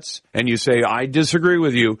the guts and you say, I disagree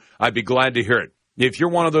with you, I'd be glad to hear it. If you're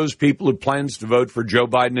one of those people who plans to vote for Joe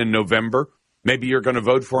Biden in November, maybe you're going to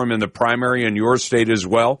vote for him in the primary in your state as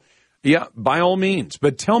well. Yeah, by all means.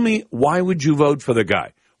 But tell me, why would you vote for the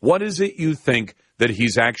guy? What is it you think that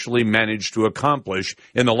he's actually managed to accomplish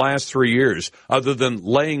in the last 3 years, other than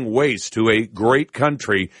laying waste to a great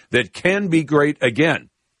country that can be great again,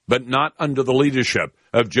 but not under the leadership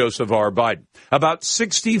of Joseph R. Biden? About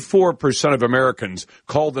 64% of Americans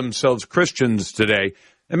call themselves Christians today.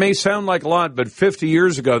 It may sound like a lot, but 50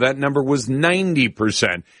 years ago, that number was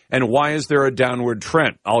 90%. And why is there a downward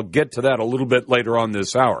trend? I'll get to that a little bit later on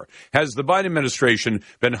this hour. Has the Biden administration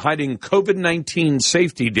been hiding COVID-19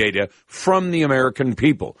 safety data from the American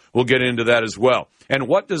people? We'll get into that as well. And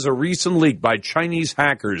what does a recent leak by Chinese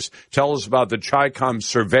hackers tell us about the Chi-Com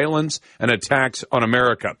surveillance and attacks on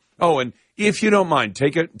America? Oh, and if you don't mind,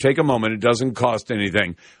 take a moment. It doesn't cost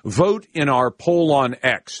anything. Vote in our poll on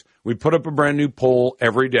X. We put up a brand new poll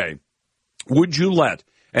every day. Would you let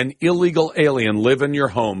an illegal alien live in your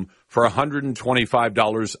home for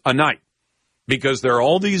 $125 a night? Because there are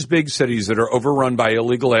all these big cities that are overrun by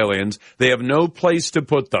illegal aliens. They have no place to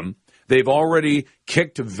put them. They've already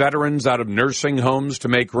kicked veterans out of nursing homes to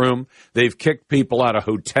make room. They've kicked people out of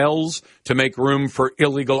hotels to make room for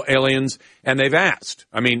illegal aliens. And they've asked,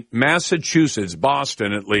 Massachusetts,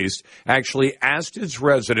 Boston at least, actually asked its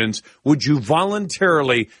residents, would you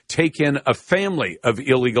voluntarily take in a family of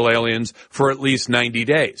illegal aliens for at least 90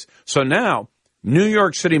 days? So now, New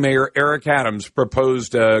York City Mayor Eric Adams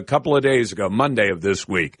proposed a couple of days ago, Monday of this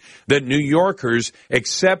week, that New Yorkers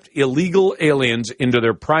accept illegal aliens into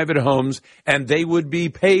their private homes and they would be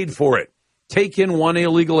paid for it. Take in one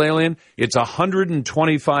illegal alien, it's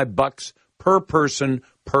 $125 per person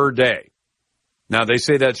per day. Now, they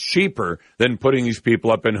say that's cheaper than putting these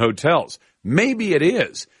people up in hotels. Maybe it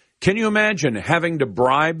is. Can you imagine having to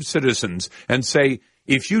bribe citizens and say,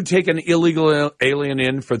 if you take an illegal alien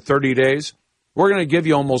in for 30 days, we're going to give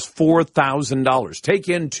you almost $4,000. Take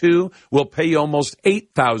in two, we'll pay you almost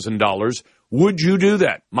 $8,000. Would you do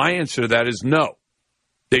that? My answer to that is no.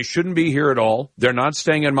 They shouldn't be here at all. They're not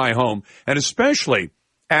staying in my home. And especially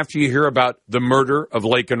after you hear about the murder of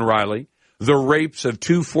Laken Riley, the rapes of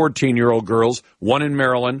two 14-year-old girls, one in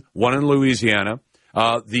Maryland, one in Louisiana,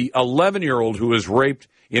 the 11-year-old who was raped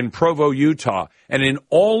in Provo, Utah. And in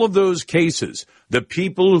all of those cases, the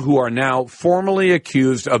people who are now formally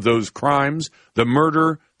accused of those crimes, the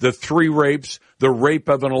murder, the 3 rapes, the rape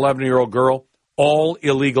of an 11-year-old girl, all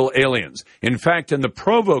illegal aliens. In fact, in the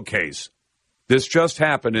Provo case, this just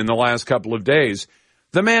happened in the last couple of days,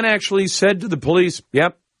 the man actually said to the police,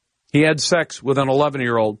 yep, he had sex with an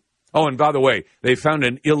 11-year-old. Oh, and by the way, they found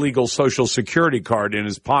an illegal Social Security card in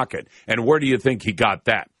his pocket. And where do you think he got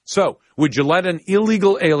that? So, would you let an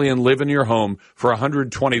illegal alien live in your home for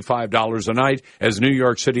 $125 a night, as New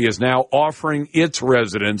York City is now offering its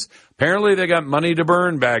residents? Apparently, they got money to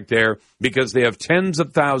burn back there because they have tens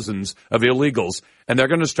of thousands of illegals, and they're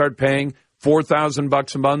going to start paying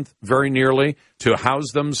 $4,000 a month, very nearly, to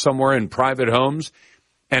house them somewhere in private homes.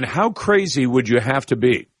 And how crazy would you have to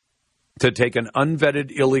be to take an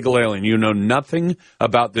unvetted illegal alien? You know nothing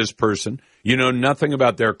about this person. You know nothing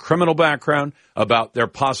about their criminal background, about their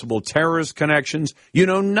possible terrorist connections. You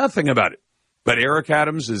know nothing about it. But Eric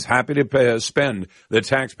Adams is happy to spend the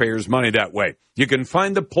taxpayers' money that way. You can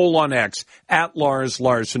find the poll on X at Lars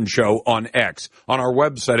Larson Show on X, on our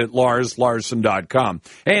website at larslarson.com.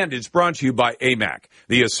 And it's brought to you by AMAC,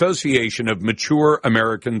 the Association of Mature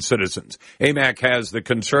American Citizens. AMAC has the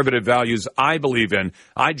conservative values I believe in.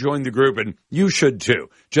 I joined the group, and you should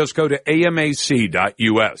too. Just go to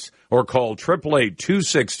amac.us or call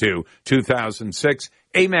 888-262-2006.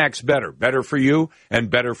 AMAC's better. Better for you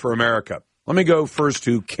and better for America. Let me go first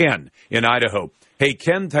to Ken in Idaho. Hey,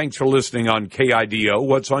 Ken, thanks for listening on KIDO.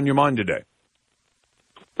 What's on your mind today?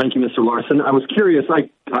 Thank you, Mr. Larson. I was curious. I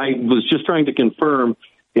was just trying to confirm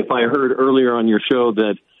if I heard earlier on your show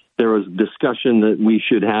that there was discussion that we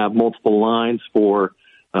should have multiple lines for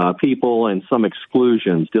people and some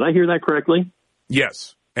exclusions. Did I hear that correctly?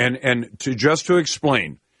 Yes. And to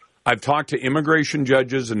explain, I've talked to immigration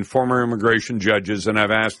judges and former immigration judges, and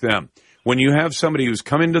I've asked them, when you have somebody who's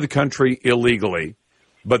come into the country illegally,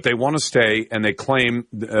 but they want to stay and they claim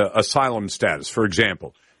asylum status, for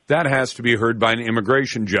example, that has to be heard by an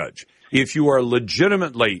immigration judge. If you are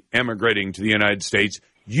legitimately emigrating to the United States,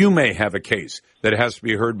 you may have a case that has to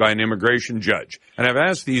be heard by an immigration judge. And I've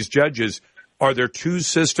asked these judges, are there two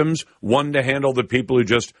systems, one to handle the people who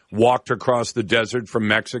just walked across the desert from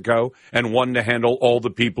Mexico and one to handle all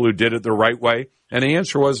the people who did it the right way? And the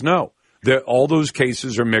answer was no. All those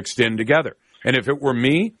cases are mixed in together. And if it were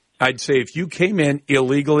me, I'd say if you came in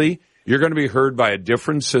illegally, you're going to be heard by a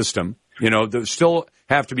different system. You know, there still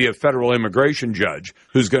have to be a federal immigration judge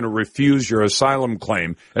who's going to refuse your asylum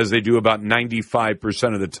claim, as they do about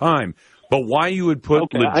 95% of the time. But why you would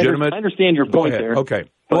put legitimate... I understand your point there. Okay.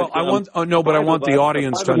 Well, I want the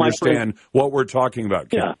audience to understand what we're talking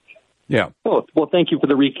about, Ken. Yeah. Oh, well, thank you for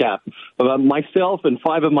the recap. Myself and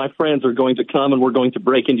 5 of my friends are going to come, and we're going to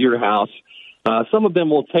break into your house. Some of them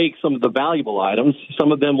will take some of the valuable items.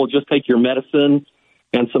 Some of them will just take your medicine,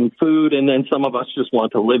 and some food, and then some of us just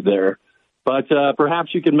want to live there. But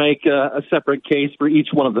perhaps you can make a separate case for each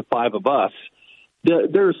one of the 5 of us.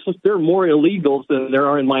 There are more illegals than there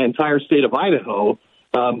are in my entire state of Idaho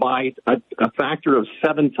by a factor of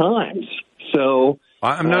 7 times. So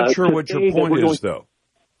I'm not sure what your point is, though.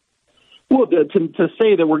 Well, to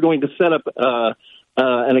say that we're going to set up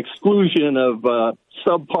an exclusion of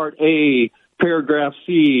subpart A, paragraph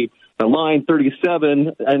C, line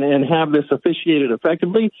 37, and have this officiated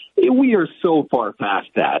effectively, we are so far past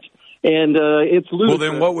that. And it's ludicrous.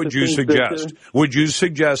 Well, then what would you suggest? Would you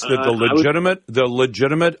suggest that the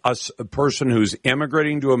legitimate person who's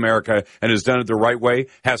immigrating to America and has done it the right way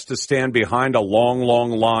has to stand behind a long, long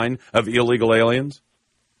line of illegal aliens?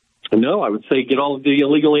 No, I would say get all of the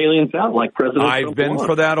illegal aliens out, like President Trump I've been wants.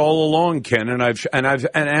 for that all along, Ken, and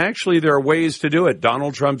actually there are ways to do it.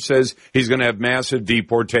 Donald Trump says he's going to have massive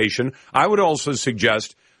deportation. I would also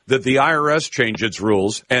suggest that the IRS change its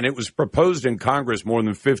rules, and it was proposed in Congress more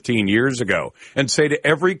than 15 years ago, and say to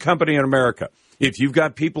every company in America, if you've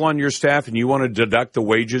got people on your staff and you want to deduct the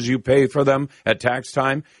wages you pay for them at tax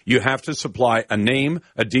time, you have to supply a name,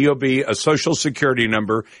 a DOB, a social security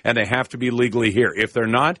number, and they have to be legally here. If they're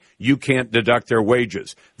not, you can't deduct their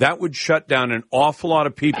wages. That would shut down an awful lot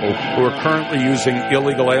of people who are currently using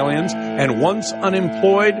illegal aliens, and once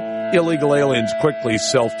unemployed, illegal aliens quickly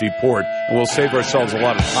self-deport, and we'll save ourselves a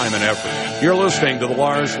lot of time and effort. You're listening to the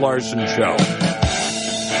Lars Larson Show.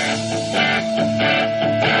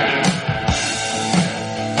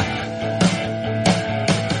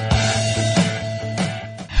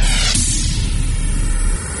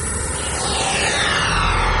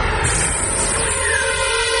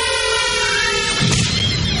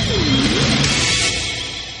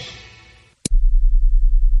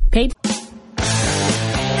 Paid.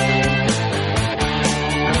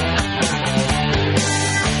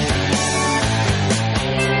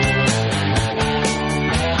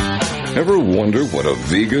 Ever wonder what a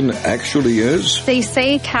vegan actually is? They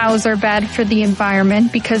say cows are bad for the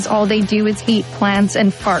environment because all they do is eat plants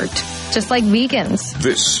and fart, just like vegans.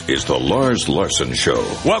 This is the Lars Larson Show.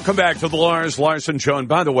 Welcome back to the Lars Larson Show. And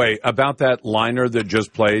by the way, about that liner that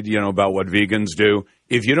just played, about what vegans do,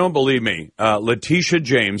 if you don't believe me, Letitia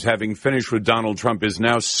James, having finished with Donald Trump, is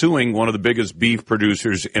now suing one of the biggest beef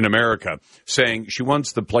producers in America, saying she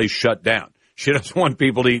wants the place shut down. She doesn't want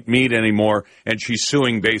people to eat meat anymore, and she's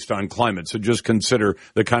suing based on climate. So just consider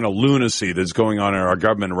the kind of lunacy that's going on in our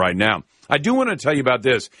government right now. I do want to tell you about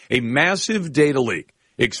this. A massive data leak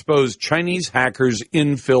exposed Chinese hackers'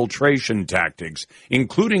 infiltration tactics,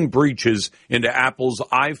 including breaches into Apple's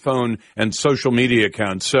iPhone and social media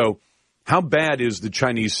accounts. So how bad is the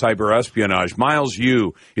Chinese cyber espionage? Miles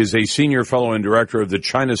Yu is a senior fellow and director of the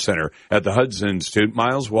China Center at the Hudson Institute.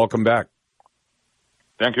 Miles, welcome back.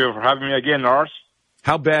 Thank you for having me again, Lars.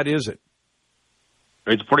 How bad is it?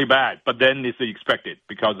 It's pretty bad, but then it's expected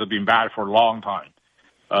because it's been bad for a long time.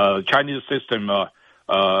 Chinese system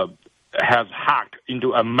has hacked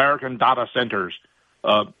into American data centers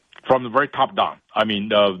from the very top down. I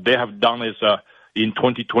mean, they have done this in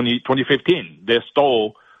 2015. They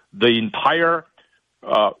stole the entire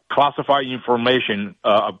classified information,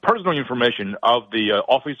 personal information of the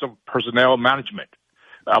Office of Personnel Management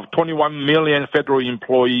of 21 million federal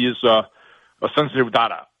employees' sensitive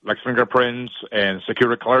data, like fingerprints and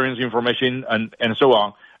security clearance information and so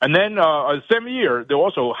on. And then same year, they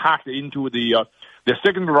also hacked into the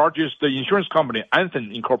second largest insurance company,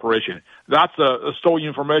 Anthem Incorporation. That's stole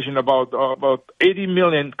information about 80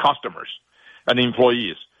 million customers and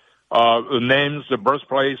employees. Names, the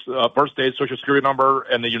birthplace, birth date, social security number,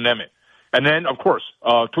 and you name it. And then, of course,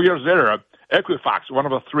 2 years later, Equifax, one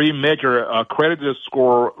of the 3 major credit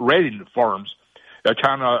score rating firms,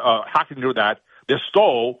 China hacked into that. They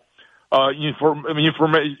stole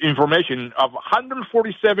information of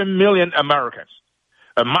 147 million Americans,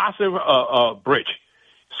 a massive breach.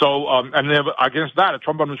 So, and then against that, the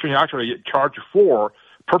Trump administration actually charged 4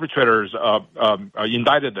 perpetrators,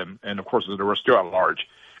 indicted them, and of course, they were still at large.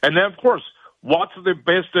 And then, of course, what's the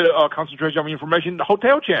best concentration of information? The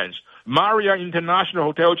hotel chains. Marriott International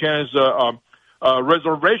Hotel Chain's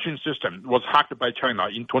reservation system was hacked by China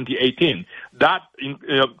in 2018. That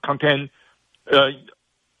contained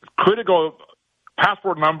critical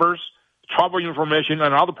passport numbers, travel information,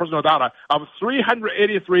 and other personal data of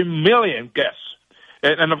 383 million guests.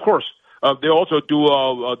 And of course, they also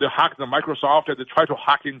they hack the Microsoft, and they try to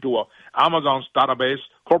hack into Amazon's database,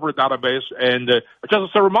 corporate database. And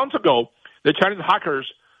just several months ago, the Chinese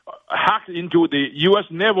hackers hacked into the U.S.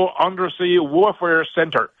 Naval Undersea Warfare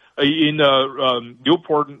Center in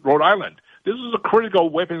Newport, Rhode Island. this is a critical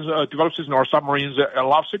weapons developed system or submarines, a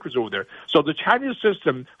lot of secrets over there. So the Chinese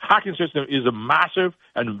system, hacking system, is massive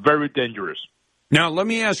and very dangerous. Now, let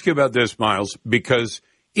me ask you about this, Miles, because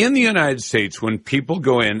in the United States, when people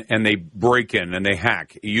go in and they break in and they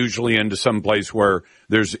hack, usually into some place where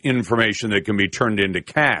there's information that can be turned into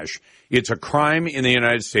cash, it's a crime in the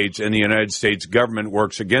United States, and the United States government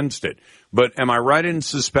works against it. But am I right in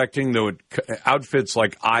suspecting, though, outfits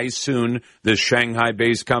like iSoon, this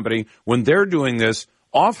Shanghai-based company, when they're doing this,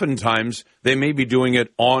 oftentimes they may be doing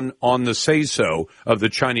it on the say-so of the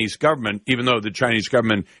Chinese government, even though the Chinese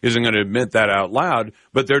government isn't going to admit that out loud,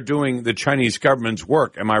 but they're doing the Chinese government's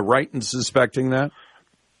work. Am I right in suspecting that?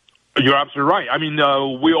 You're absolutely right. I mean,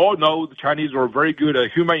 we all know the Chinese are very good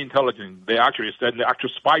at human intelligence. They actually send the actual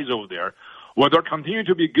spies over there. Well, they're continuing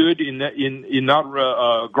to be good in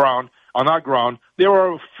that ground. On that ground, they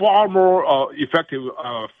are far more effective,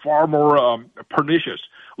 far more pernicious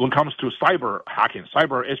when it comes to cyber hacking,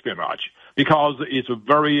 cyber espionage, because it's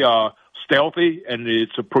very stealthy and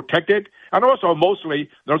it's protected. And also, mostly,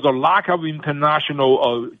 there's a lack of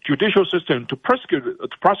international judicial system to prosecute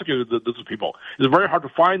these people. It's very hard to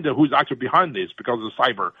find who's actually behind this because of the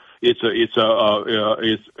cyber. It's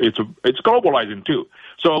globalizing too.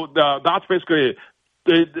 So that's basically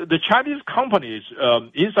the Chinese companies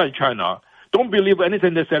inside China. Don't believe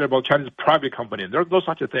anything they said about Chinese private company. There's no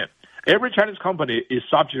such a thing. Every Chinese company is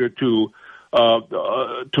subject to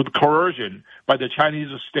the coercion by the Chinese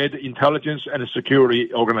state intelligence and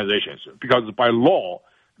security organizations, because by law,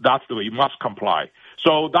 that's the way you must comply.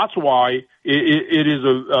 So that's why it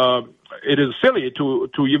is silly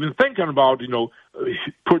to even thinking about,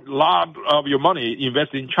 put a lot of your money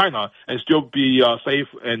invest in China and still be safe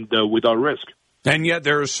and without risk. And yet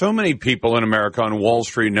there are so many people in America on Wall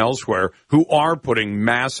Street and elsewhere who are putting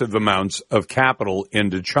massive amounts of capital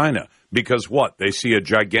into China because what? They see a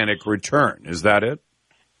gigantic return. Is that it?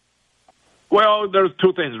 Well, there's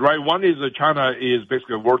two things, right? One is that China is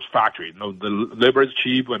basically a world's factory. The labor is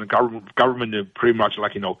cheap, and the government is pretty much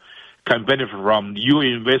can benefit from your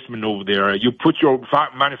investment over there. You put your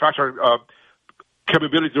manufacturing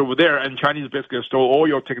capabilities over there, and Chinese basically stole all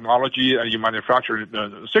your technology and your manufacturing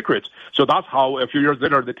secrets. So that's how a few years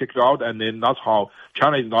later they kicked it out, and then that's how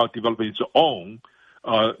China is now developing its own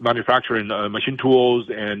manufacturing machine tools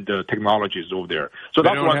and technologies over there. So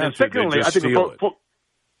that's one thing. Secondly, I think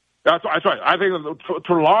that's right. I think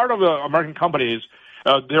to a lot of the American companies,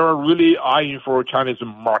 they're really eyeing for Chinese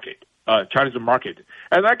market.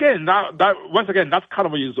 And again, that's kind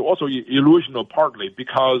of is also illusional partly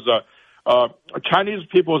because Chinese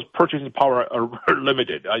people's purchasing power are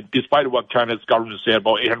limited, despite what China's government said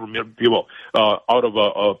about 800 million people out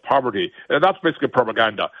of poverty. And that's basically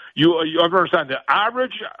propaganda. You understand the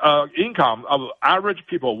average income of average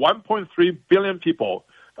people, 1.3 billion people,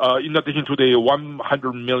 in addition to the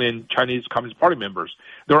 100 million Chinese Communist Party members,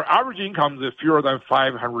 their average income is fewer than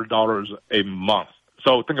 $500 a month.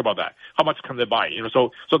 So think about that. How much can they buy? So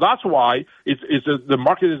that's why the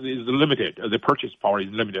market is limited. The purchase power is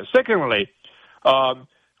limited. Secondly, and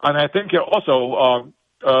I think also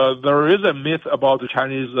there is a myth about the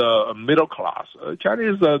Chinese middle class.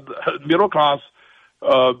 Chinese middle class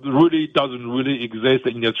really doesn't really exist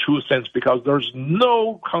in the true sense because there's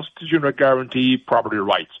no constitutional guarantee property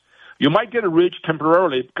rights. You might get rich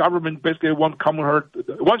temporarily. Government basically won't come here.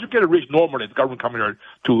 Once you get rich normally, the government comes here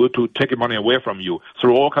to take your money away from you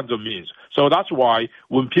through all kinds of means. So that's why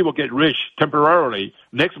when people get rich temporarily,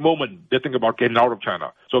 next moment they think about getting out of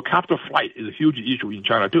China. So capital flight is a huge issue in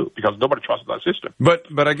China too because nobody trusts that system.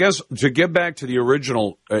 But I guess to get back to the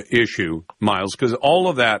original issue, Miles, because all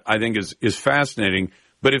of that I think is fascinating.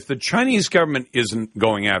 But if the Chinese government isn't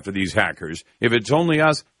going after these hackers, if it's only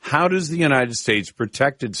us, how does the United States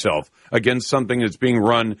protect itself against something that's being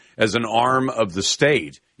run as an arm of the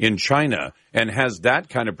state in China and has that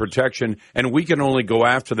kind of protection, and we can only go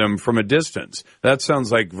after them from a distance? That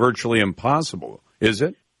sounds like virtually impossible, is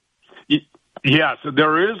it? Yes,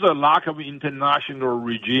 there is a lack of international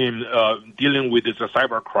regime dealing with this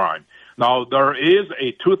cybercrime. Now, there is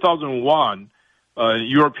a 2001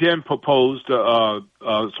 European proposed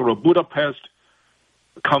sort of Budapest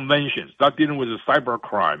conventions that dealing with the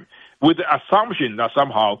cybercrime, with the assumption that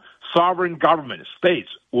somehow sovereign government states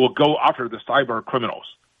will go after the cyber criminals.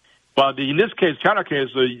 But in this case, China case,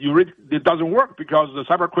 it doesn't work because the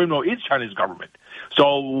cyber criminal is Chinese government.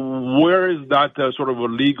 So where is that sort of a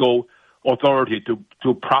legal authority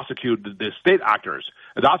to prosecute the state actors?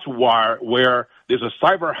 That's where there's a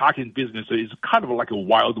cyber hacking business is kind of like a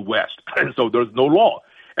Wild West. And so there's no law.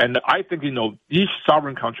 And I think, each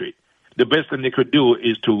sovereign country, the best thing they could do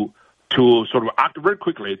is to sort of act very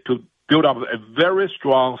quickly to build up a very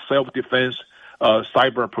strong self-defense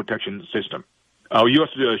cyber protection system. U.S.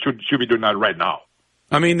 should be doing that right now.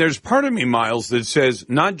 I mean, there's part of me, Miles, that says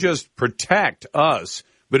not just protect us,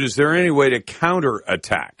 but is there any way to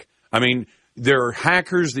counterattack? I mean, there are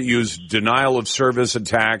hackers that use denial of service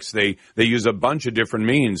attacks. They use a bunch of different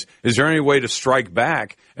means. Is there any way to strike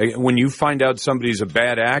back when you find out somebody's a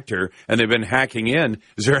bad actor and they've been hacking in?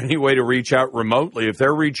 Is there any way to reach out remotely? If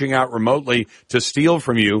they're reaching out remotely to steal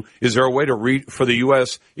from you, is there a way to for the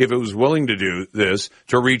U.S., if it was willing to do this,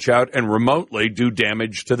 to reach out and remotely do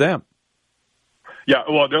damage to them? Yeah,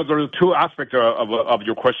 well, there are two aspects of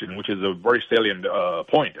your question, which is a very salient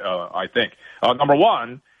point, I think. Number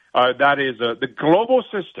one, that is the global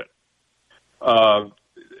system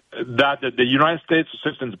that the United States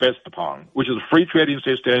system is based upon, which is a free trading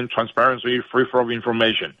system, transparency, free flow of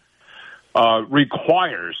information,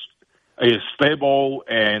 requires a stable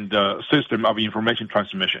and system of information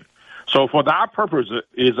transmission. So for that purpose,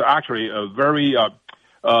 is actually a very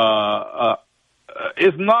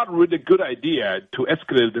it's not really a good idea to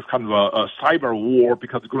escalate this kind of a cyber war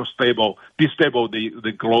because it's going to destabilize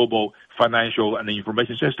the global financial and the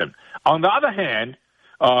information system. On the other hand,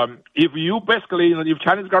 if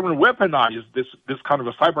Chinese government weaponizes this kind of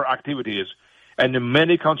a cyber activities, and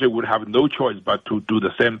many countries would have no choice but to do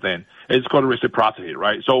the same thing, it's called reciprocity,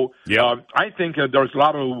 right? So I think there's a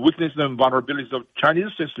lot of weaknesses and vulnerabilities of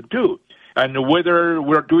Chinese system too. And whether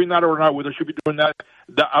we're doing that or not, whether we should be doing that,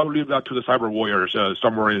 I'll leave that to the cyber warriors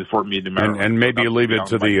somewhere in Fort Meade, Maryland. And maybe you leave it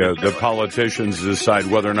to the politicians to decide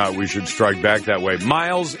whether or not we should strike back that way.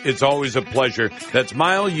 Miles, it's always a pleasure. That's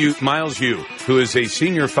Miles Yu, who is a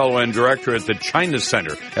senior fellow and director at the China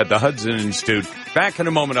Center at the Hudson Institute. Back in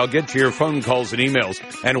a moment, I'll get to your phone calls and emails.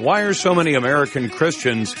 And why are so many American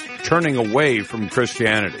Christians turning away from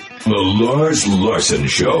Christianity? The Lars Larson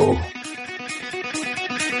Show.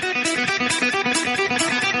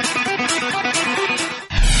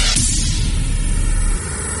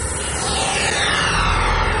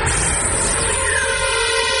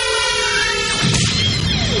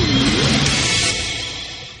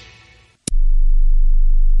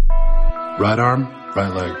 Right arm,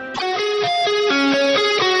 right leg.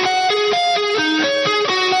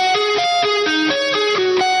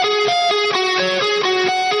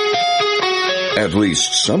 At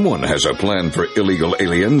least someone has a plan for illegal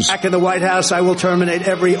aliens. Back in the White House, I will terminate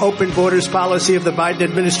every open borders policy of the Biden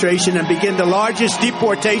administration and begin the largest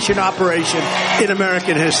deportation operation in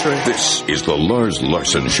American history. This is the Lars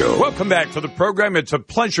Larson Show. Welcome back to the program. It's a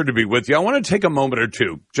pleasure to be with you. I want to take a moment or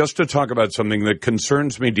two just to talk about something that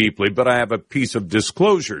concerns me deeply, but I have a piece of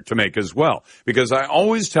disclosure to make as well. Because I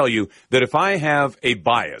always tell you that if I have a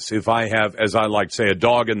bias, if I have, as I like to say, a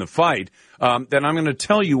dog in the fight, then I'm going to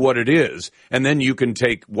tell you what it is, and then you can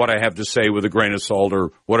take what I have to say with a grain of salt or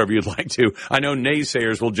whatever you'd like to. I know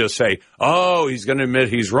naysayers will just say, oh, he's going to admit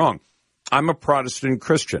he's wrong. I'm a Protestant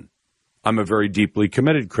Christian. I'm a very deeply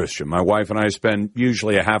committed Christian. My wife and I spend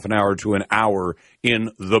usually a half an hour to an hour in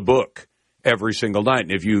the book every single night.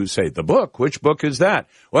 And if you say, the book, which book is that?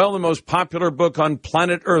 Well, the most popular book on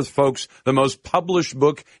planet Earth, folks, the most published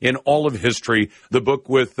book in all of history, the book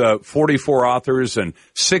with 44 authors and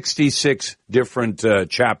 66 different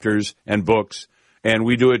chapters and books. And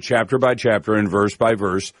we do it chapter by chapter and verse by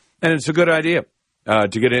verse. And it's a good idea to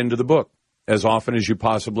get into the book as often as you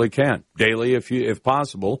possibly can, daily if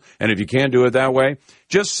possible. And if you can't do it that way,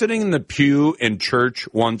 just sitting in the pew in church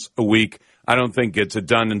once a week, I don't think gets it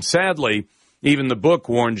done. And sadly, even the book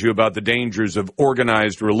warns you about the dangers of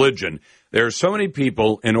organized religion. There are so many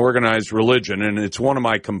people in organized religion, and it's one of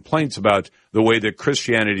my complaints about the way that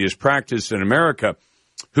Christianity is practiced in America,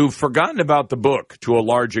 who've forgotten about the book to a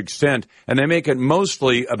large extent, and they make it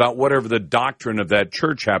mostly about whatever the doctrine of that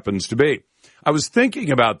church happens to be. I was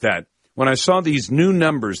thinking about that when I saw these new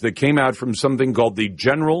numbers that came out from something called the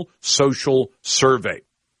General Social Survey.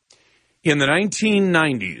 In the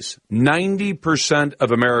 1990s, 90%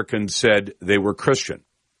 of Americans said they were Christian.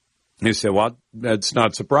 You say, well, that's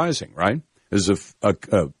not surprising, right? This is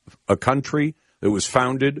a country that was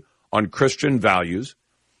founded on Christian values.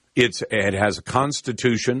 It has a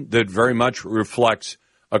constitution that very much reflects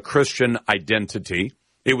a Christian identity.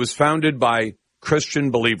 It was founded by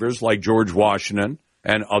Christian believers like George Washington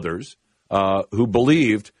and others who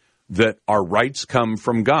believed that our rights come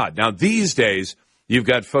from God. Now, these days, you've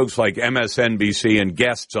got folks like MSNBC and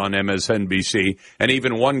guests on MSNBC, and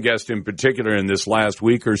even one guest in particular in this last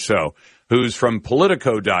week or so, who's from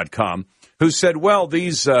Politico.com, who said, well,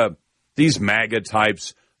 these MAGA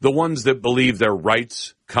types, the ones that believe their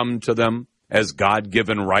rights come to them as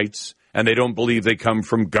God-given rights, and they don't believe they come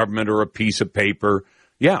from government or a piece of paper.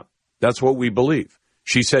 Yeah, that's what we believe.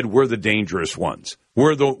 She said, we're the dangerous ones.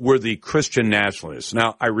 We're the Christian nationalists.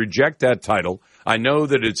 Now, I reject that title. I know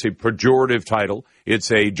that it's a pejorative title.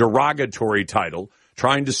 It's a derogatory title,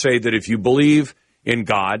 trying to say that if you believe in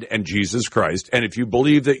God and Jesus Christ, and if you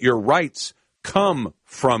believe that your rights come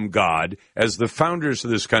from God, as the founders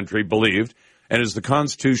of this country believed, and as the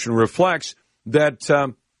Constitution reflects, that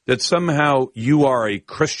somehow you are a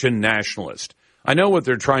Christian nationalist. I know what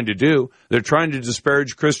they're trying to do. They're trying to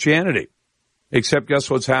disparage Christianity. Except guess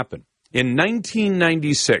what's happened? In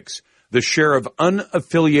 1996, the share of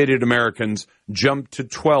unaffiliated Americans jumped to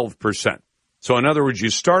 12%. So in other words, you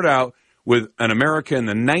start out with an America in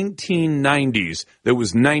the 1990s that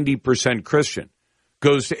was 90% Christian,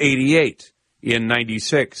 goes to 88 in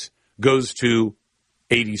 96, goes to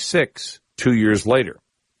 86 2 years later.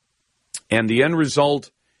 And the end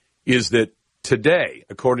result is that today,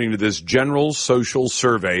 according to this general social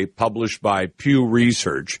survey published by Pew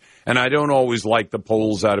Research, and I don't always like the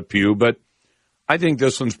polls out of Pew, but I think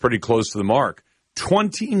this one's pretty close to the mark.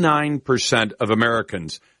 29% of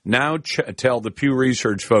Americans now tell the Pew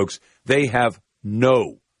Research folks they have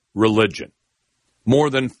no religion.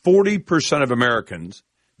 More than 40% of Americans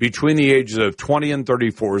between the ages of 20 and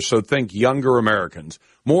 34, so think younger Americans,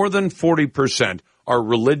 more than 40% are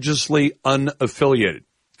religiously unaffiliated,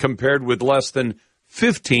 compared with less than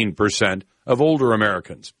 15% of older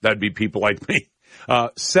Americans. That'd be people like me.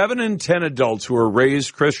 7 in 10 adults who are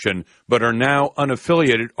raised Christian but are now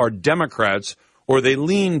unaffiliated are Democrats, or they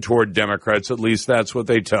lean toward Democrats. At least that's what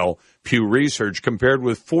they tell Pew Research, compared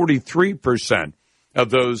with 43% of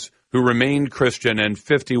those who remained Christian and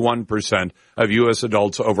 51% of U.S.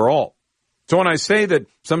 adults overall. So when I say that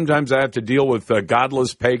sometimes I have to deal with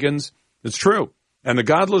godless pagans, it's true. And the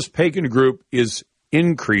godless pagan group is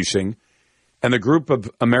increasing, and the group of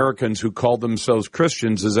Americans who call themselves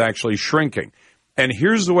Christians is actually shrinking. And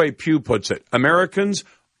here's the way Pew puts it. Americans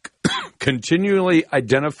continually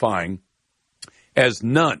identifying as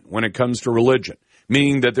none when it comes to religion,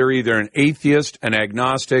 meaning that they're either an atheist, an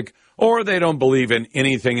agnostic, or they don't believe in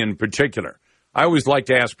anything in particular. I always like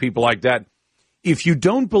to ask people like that, if you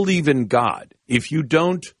don't believe in God, if you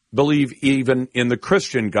don't believe even in the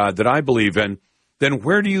Christian God that I believe in, then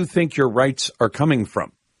where do you think your rights are coming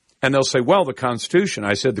from? And they'll say, well, the Constitution.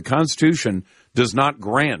 I said, the Constitution does not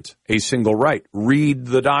grant a single right. Read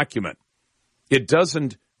the document. It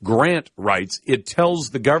doesn't grant rights. It tells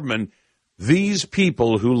the government, these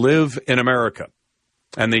people who live in America,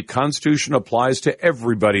 and the Constitution applies to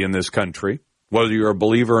everybody in this country, whether you're a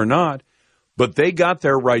believer or not, but they got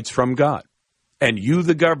their rights from God. And you,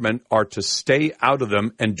 the government, are to stay out of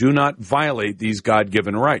them and do not violate these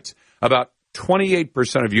God-given rights. About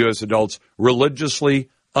 28% of U.S. adults religiously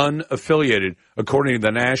unaffiliated, according to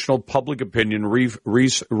the National Public Opinion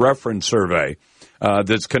Reference Survey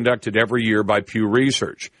that's conducted every year by Pew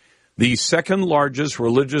Research. The second largest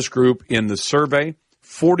religious group in the survey,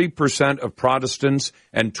 40% of Protestants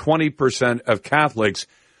and 20% of Catholics,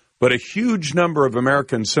 but a huge number of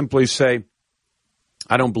Americans simply say,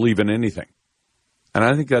 I don't believe in anything. And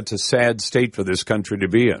I think that's a sad state for this country to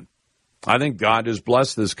be in. I think God has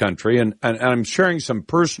blessed this country, and I'm sharing some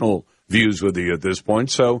personal views with you at this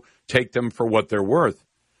point, so take them for what they're worth.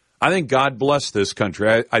 I think God blessed this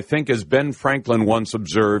country. I think, as Ben Franklin once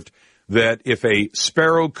observed, that if a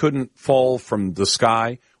sparrow couldn't fall from the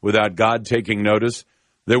sky without God taking notice,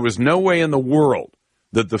 there was no way in the world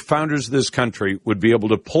that the founders of this country would be able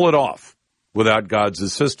to pull it off without God's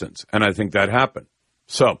assistance, and I think that happened.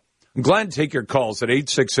 So I'm glad to take your calls at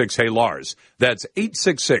 866-HEY-LARS. That's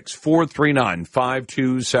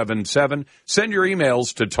 866-439-5277. Send your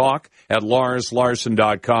emails to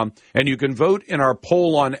talk@LarsLarson.com. And you can vote in our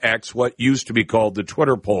poll on X, what used to be called the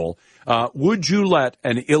Twitter poll. Would you let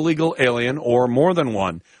an illegal alien, or more than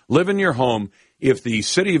one, live in your home if the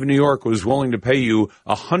city of New York was willing to pay you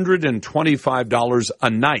 $125 a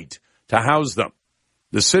night to house them?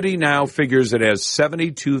 The city now figures it has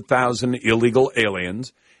 72,000 illegal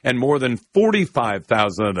aliens, and more than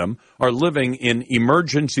 45,000 of them are living in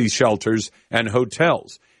emergency shelters and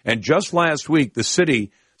hotels. And just last week, the city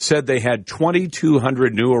said they had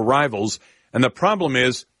 2,200 new arrivals, and the problem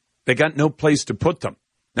is they got no place to put them.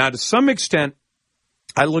 Now, to some extent,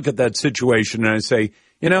 I look at that situation and I say,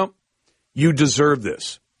 you know, you deserve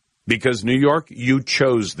this because New York, you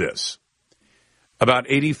chose this. About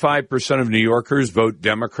 85% of New Yorkers vote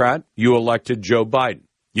Democrat. You elected Joe Biden.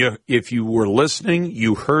 If you were listening,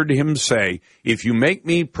 you heard him say, if you make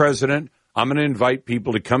me president, I'm going to invite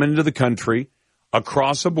people to come into the country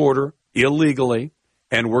across a border illegally,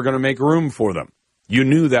 and we're going to make room for them. You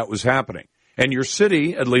knew that was happening. And your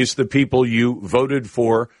city, at least the people you voted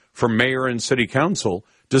for mayor and city council,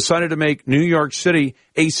 decided to make New York City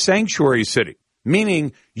a sanctuary city,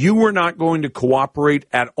 meaning you were not going to cooperate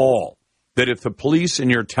at all. That if the police in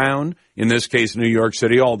your town, in this case New York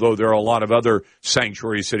City, although there are a lot of other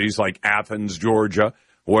sanctuary cities like Athens, Georgia,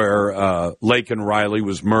 where Laken Riley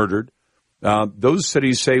was murdered, those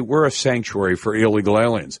cities say we're a sanctuary for illegal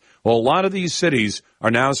aliens. Well, a lot of these cities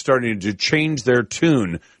are now starting to change their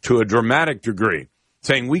tune to a dramatic degree,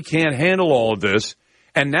 saying we can't handle all of this,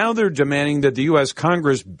 and now they're demanding that the U.S.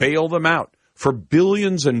 Congress bail them out for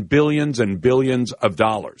billions and billions and billions of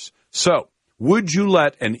dollars. So, would you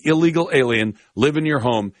let an illegal alien live in your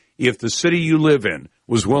home if the city you live in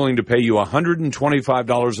was willing to pay you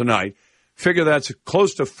 $125 a night? Figure that's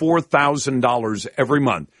close to $4,000 every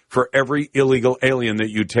month for every illegal alien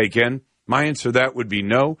that you take in. My answer to that would be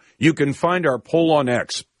no. You can find our poll on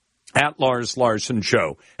X at Lars Larson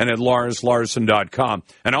Show and at LarsLarson.com.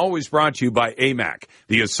 And always brought to you by AMAC,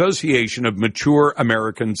 the Association of Mature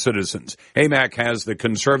American Citizens. AMAC has the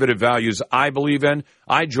conservative values I believe in.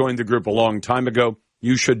 I joined the group a long time ago.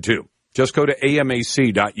 You should too. Just go to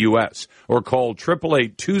amac.us or call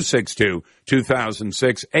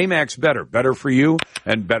 888-262-2006. AMAC's better for you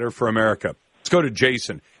and better for America. Let's go to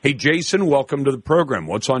Jason. Hey, Jason, welcome to the program.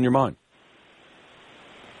 What's on your mind?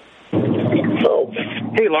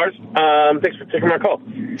 Hey, Lars. Thanks for taking my call.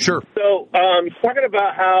 Sure. So, talking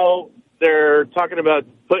about how they're talking about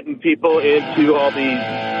putting people into all these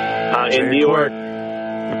in New York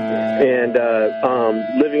and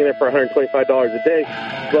living in it for $125 a day.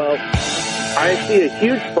 Well, I see a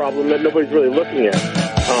huge problem that nobody's really looking at.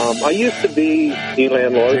 I used to be a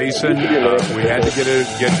landlord. Jason, we had to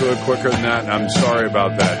get to it quicker than that, and I'm sorry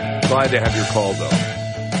about that. Glad to have your call, though.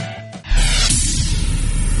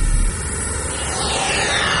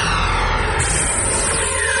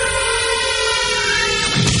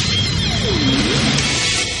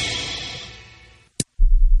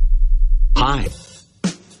 Hi.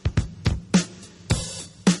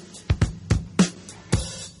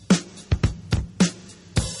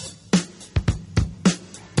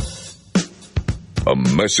 A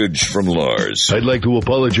message from Lars. I'd like to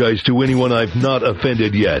apologize to anyone I've not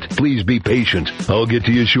offended yet. Please be patient. I'll get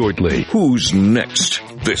to you shortly. Who's next?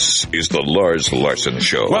 This is the Lars Larson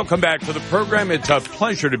Show. Welcome back to the program. It's a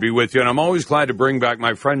pleasure to be with you, and I'm always glad to bring back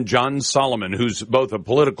my friend John Solomon, who's both a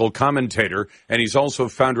political commentator and he's also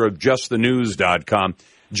founder of JustTheNews.com.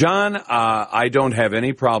 John, I don't have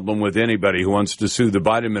any problem with anybody who wants to sue the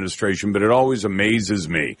Biden administration, but it always amazes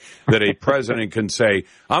me that a president can say,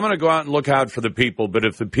 I'm going to go out and look out for the people, but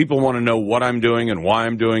if the people want to know what I'm doing and why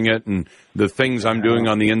I'm doing it and the things I'm doing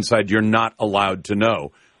on the inside, you're not allowed to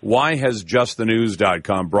know. Why has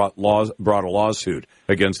JustTheNews.com brought a lawsuit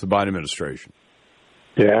against the Biden administration?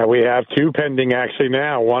 Yeah, we have two pending actually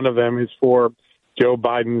now. One of them is for Joe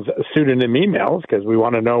Biden's pseudonym emails because we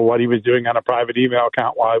want to know what he was doing on a private email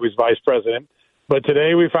account while he was vice president. But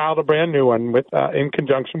today we filed a brand new one with in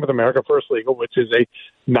conjunction with America First Legal, which is a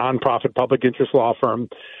nonprofit public interest law firm.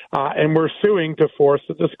 And we're suing to force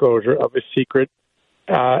the disclosure of a secret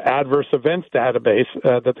adverse events database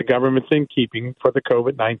that the government's in keeping for the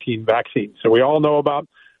COVID-19 vaccine. So we all know about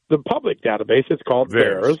the public database. It's called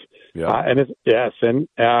VAERS. Yeah.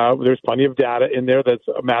 There's plenty of data in there that's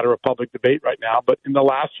a matter of public debate right now. But in the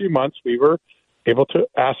last few months, we were able to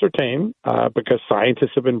ascertain, because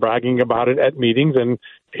scientists have been bragging about it at meetings, and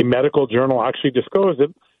a medical journal actually disclosed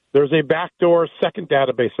it, there's a backdoor second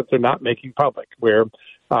database that they're not making public, where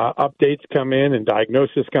updates come in and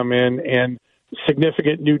diagnoses come in, and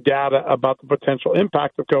significant new data about the potential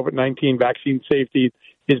impact of COVID-19 vaccine safety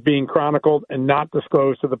is being chronicled and not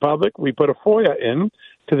disclosed to the public. We put a FOIA in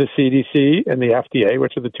to the CDC and the FDA,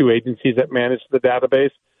 which are the two agencies that manage the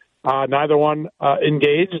database. Neither one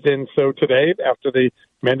engaged, and so today, after the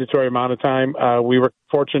mandatory amount of time, we were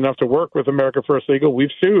fortunate enough to work with America First Legal.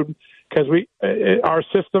 We've sued because our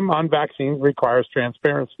system on vaccines requires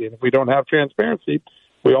transparency, and if we don't have transparency,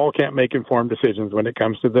 we all can't make informed decisions when it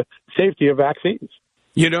comes to the safety of vaccines.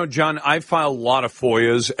 You know, John, I filed a lot of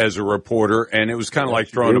FOIAs as a reporter, and it was kind of like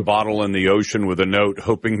throwing a bottle in the ocean with a note,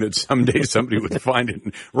 hoping that someday somebody would find it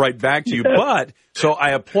and write back to you. But, so I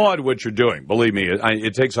applaud what you're doing. Believe me,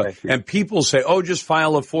 it takes a, and people say, oh, just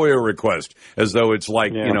file a FOIA request, as though it's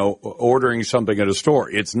like, you know, ordering something at a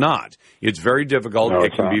store. It's not. It's very difficult. No,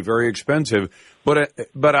 it can be very expensive.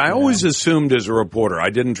 But I always assumed as a reporter, I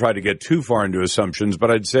didn't try to get too far into assumptions,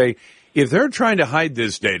 but I'd say, if they're trying to hide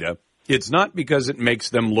this data, it's not because it makes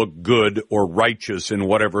them look good or righteous in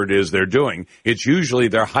whatever it is they're doing. It's usually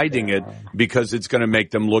they're hiding it because it's going to make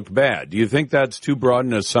them look bad. Do you think that's too broad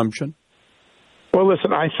an assumption? Well,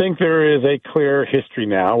 listen, I think there is a clear history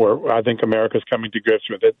now where I think America's coming to grips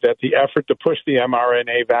with it, that the effort to push the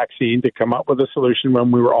mRNA vaccine to come up with a solution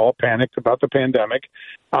when we were all panicked about the pandemic,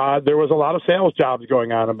 there was a lot of sales jobs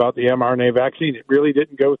going on about the mRNA vaccine. It really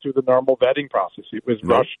didn't go through the normal vetting process. It was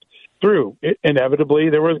rushed through. Inevitably,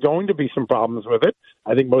 there was going to be some problems with it.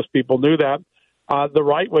 I think most people knew that. The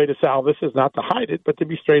right way to solve this is not to hide it, but to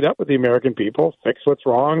be straight up with the American people, fix what's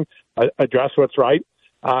wrong, address what's right.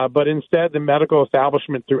 But instead, the medical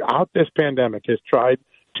establishment throughout this pandemic has tried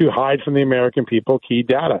to hide from the American people key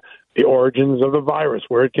data, the origins of the virus,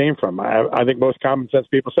 where it came from. I think most common sense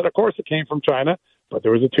people said, of course, it came from China, but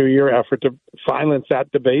there was a 2-year effort to silence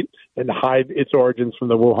that debate and to hide its origins from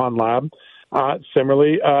the Wuhan lab.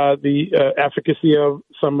 Similarly, the efficacy of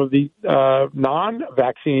some of the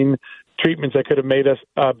non-vaccine treatments that could have made us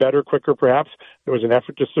better, quicker, perhaps. There was an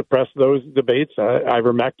effort to suppress those debates,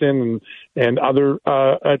 ivermectin and other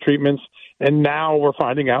treatments. And now we're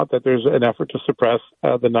finding out that there's an effort to suppress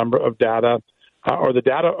the number of data or the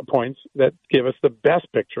data points that give us the best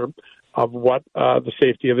picture of what the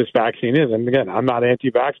safety of this vaccine is. And again, I'm not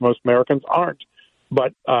anti-vax. Most Americans aren't.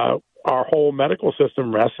 But our whole medical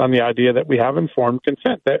system rests on the idea that we have informed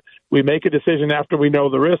consent, that we make a decision after we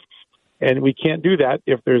know the risks. And we can't do that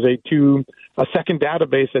if there's a second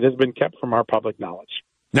database that has been kept from our public knowledge.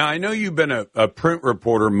 Now, I know you've been a print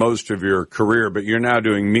reporter most of your career, but you're now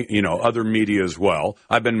doing, other media as well.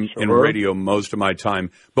 I've been in radio most of my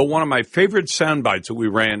time. But one of my favorite sound bites that we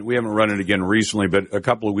haven't run it again recently, but a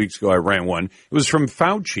couple of weeks ago I ran one. It was from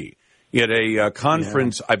Fauci at a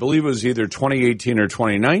conference, I believe it was either 2018 or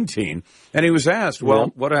 2019, and he was asked,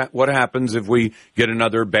 what happens if we get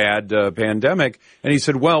another bad pandemic? And he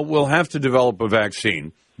said, well, we'll have to develop a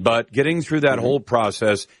vaccine, but getting through that whole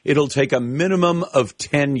process, it'll take a minimum of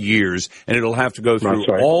 10 years, and it'll have to go through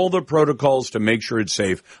all the protocols to make sure it's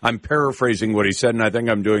safe. I'm paraphrasing what he said, and I think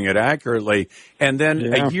I'm doing it accurately. And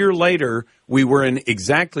then a year later, we were in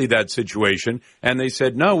exactly that situation, and they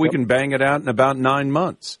said, no, we can bang it out in about 9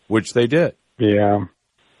 months, which they did. Yeah.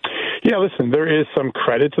 Yeah, listen, there is some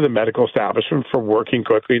credit to the medical establishment for working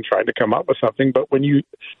quickly and trying to come up with something. But when you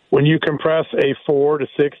compress a 4 to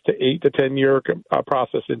 6 to 8 to 10 year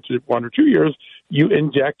process into 1 or 2 years, you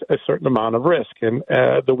inject a certain amount of risk. And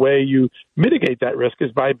the way you mitigate that risk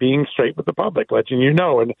is by being straight with the public, letting you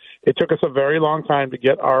know. And it took us a very long time to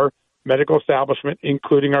get our medical establishment,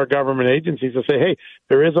 including our government agencies, to say, hey,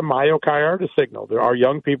 there is a myocarditis signal. There are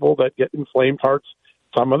young people that get inflamed hearts.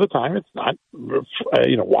 Some of the time, it's not,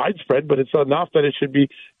 widespread, but it's enough that it should be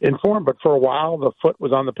informed. But for a while, the foot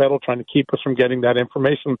was on the pedal trying to keep us from getting that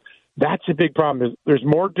information. That's a big problem. There's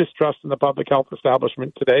more distrust in the public health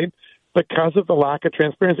establishment today because of the lack of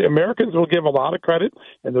transparency. Americans will give a lot of credit,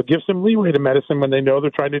 and they'll give some leeway to medicine when they know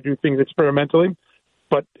they're trying to do things experimentally.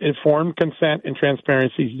 But informed consent and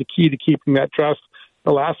transparency is the key to keeping that trust.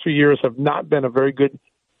 The last few years have not been a very good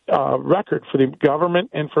record for the government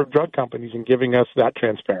and for drug companies in giving us that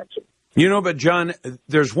transparency. But John,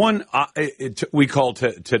 there's one we call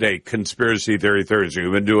today Conspiracy Theory Thursday.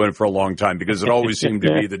 We've been doing it for a long time because it always seemed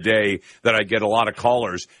to be the day that I get a lot of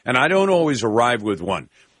callers, and I don't always arrive with one.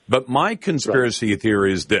 But my conspiracy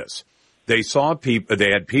theory is this. They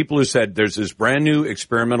had people who said there's this brand new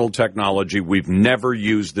experimental technology we've never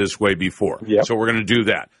used this way before. So we're going to do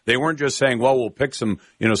that. They weren't just saying, well, we'll pick some,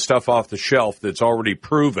 stuff off the shelf that's already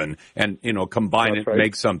proven and, combine it and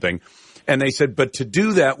make something. And they said, but to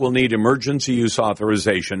do that, we'll need emergency use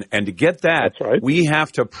authorization. And to get that, we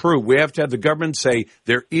have to have the government say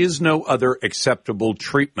there is no other acceptable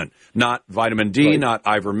treatment, not vitamin D, not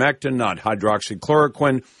ivermectin, not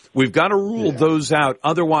hydroxychloroquine. We've got to rule those out.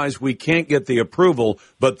 Otherwise, we can't get the approval.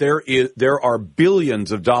 But there are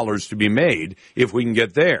billions of dollars to be made if we can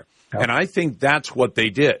get there. And I think that's what they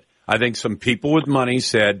did. I think some people with money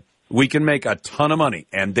said, we can make a ton of money.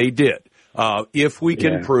 And they did. If we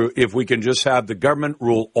can just have the government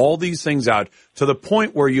rule all these things out to the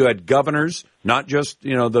point where you had governors, not just,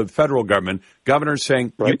 the federal government, governors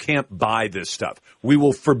saying, you can't buy this stuff. We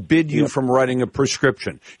will forbid you from writing a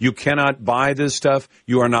prescription. You cannot buy this stuff.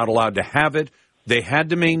 You are not allowed to have it. They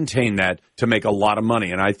had to maintain that to make a lot of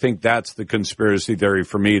money. And I think that's the conspiracy theory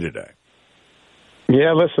for me today.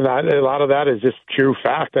 Yeah, listen, a lot of that is just true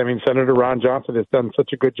fact. I mean, Senator Ron Johnson has done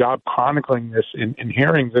such a good job chronicling this in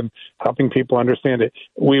hearings and helping people understand it.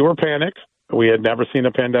 We were panicked. We had never seen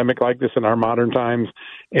a pandemic like this in our modern times.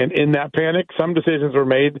 And in that panic, some decisions were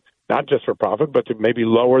made, not just for profit, but to maybe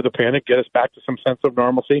lower the panic, get us back to some sense of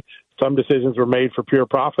normalcy. Some decisions were made for pure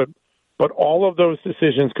profit. But all of those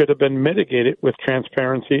decisions could have been mitigated with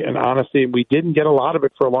transparency and honesty. We didn't get a lot of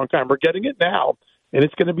it for a long time. We're getting it now. And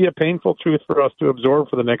it's going to be a painful truth for us to absorb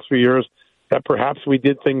for the next few years that perhaps we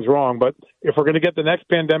did things wrong. But if we're going to get the next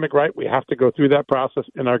pandemic right, we have to go through that process,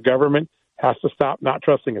 and our government has to stop not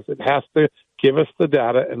trusting us. It has to give us the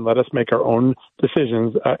data and let us make our own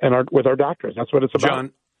decisions with our doctors. That's what it's about.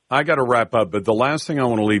 John, I got to wrap up, but the last thing I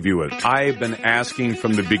want to leave you with, I've been asking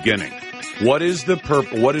from the beginning, what is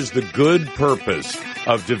the good purpose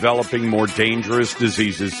of developing more dangerous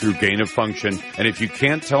diseases through gain of function? And if you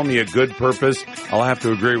can't tell me a good purpose, I'll have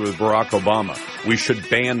to agree with Barack Obama. We should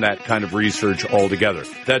ban that kind of research altogether.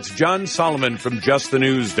 That's John Solomon from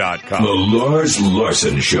JustTheNews.com. The Lars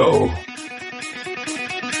Larson Show.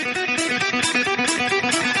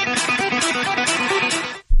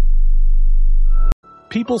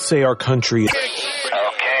 People say our country... Okay, it's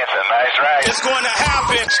a nice ride. It's going to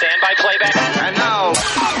happen. Stand by playback. And now,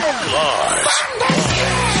 Lars.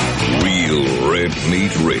 Real Red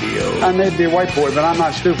Meat Radio. I may be a white boy, but I'm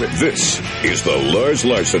not stupid. This is the Lars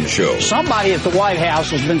Larson Show. Somebody at the White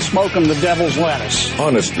House has been smoking the devil's lettuce.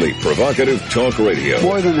 Honestly provocative talk radio.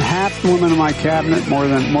 More than half the women in my cabinet, more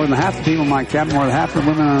than half the people in my cabinet, more than half the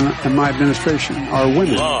women in my administration are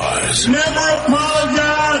women. Lars. Never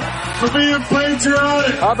apologize for being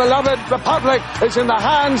patriotic. Our beloved republic is in the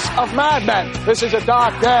hands of madmen. This is a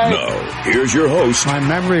dark day. Now, here's your host. My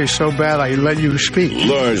memory is so bad I let you speak.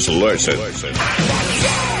 Lars Larson.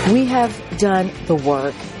 We have done the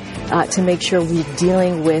work to make sure we're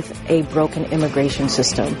dealing with a broken immigration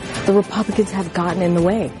system. The Republicans have gotten in the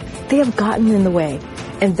way. They have gotten in the way.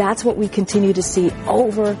 And that's what we continue to see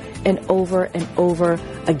over and over and over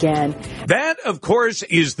again. That, of course,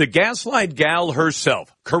 is the gaslight gal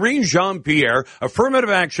herself, Karine Jean-Pierre,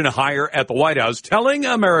 affirmative action hire at the White House, telling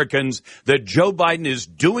Americans that Joe Biden is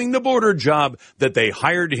doing the border job that they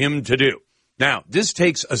hired him to do. Now, this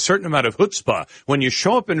takes a certain amount of chutzpah when you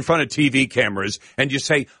show up in front of TV cameras and you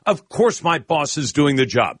say, of course my boss is doing the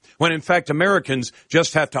job, when in fact Americans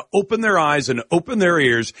just have to open their eyes and open their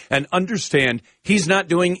ears and understand he's not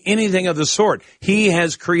doing anything of the sort. He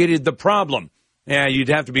has created the problem. Yeah, you'd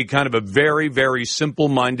have to be kind of a very, very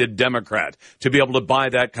simple-minded Democrat to be able to buy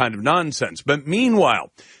that kind of nonsense. But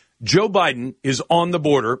meanwhile, Joe Biden is on the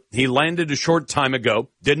border. He landed a short time ago,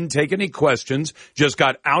 didn't take any questions, just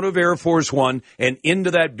got out of Air Force One and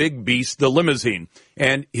into that big beast, the limousine.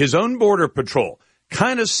 And his own Border Patrol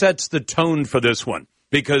kind of sets the tone for this one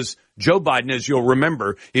because Joe Biden, as you'll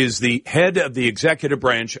remember, is the head of the executive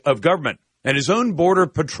branch of government. And his own Border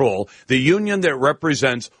Patrol, the union that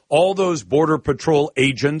represents all those Border Patrol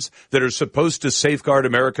agents that are supposed to safeguard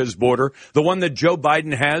America's border, the one that Joe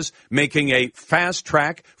Biden has making a fast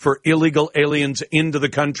track for illegal aliens into the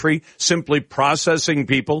country, simply processing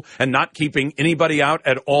people and not keeping anybody out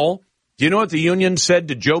at all. Do you know what the union said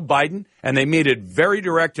to Joe Biden? And they made it very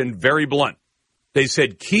direct and very blunt. They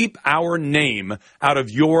said, keep our name out of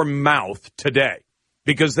your mouth today,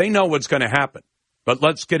 because they know what's going to happen. But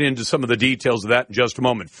let's get into some of the details of that in just a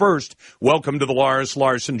moment. First, welcome to the Lars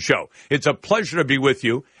Larson Show. It's a pleasure to be with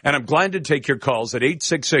you, and I'm glad to take your calls at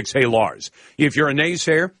 866-HEY-LARS. If you're a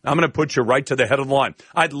naysayer, I'm going to put you right to the head of the line.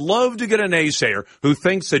 I'd love to get a naysayer who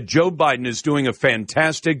thinks that Joe Biden is doing a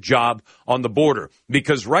fantastic job on the border,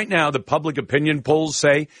 because right now the public opinion polls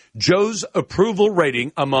say Joe's approval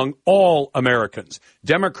rating among all Americans,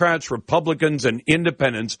 Democrats, Republicans, and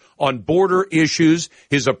independents on border issues,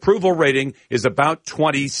 his approval rating is about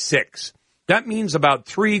 26. That means about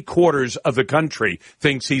 3/4 of the country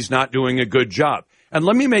thinks he's not doing a good job. And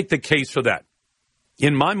let me make the case for that.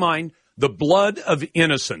 In my mind, the blood of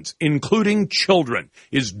innocents, including children,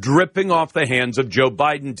 is dripping off the hands of Joe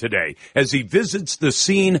Biden today as he visits the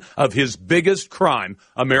scene of his biggest crime,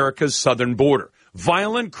 America's southern border.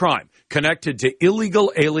 Violent crime connected to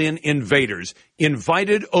illegal alien invaders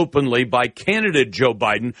invited openly by candidate Joe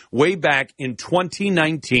Biden way back in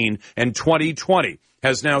 2019 and 2020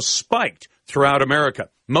 has now spiked throughout America.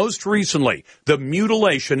 Most recently, the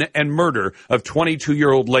mutilation and murder of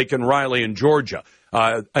 22-year-old Laken Riley in Georgia.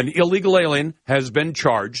 An illegal alien has been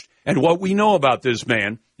charged, and what we know about this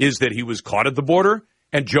man is that he was caught at the border,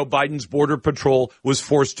 and Joe Biden's Border Patrol was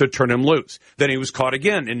forced to turn him loose. Then he was caught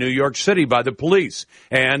again in New York City by the police,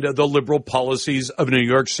 and the liberal policies of New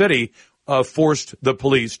York City forced the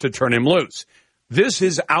police to turn him loose. This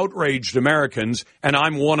has outraged Americans, and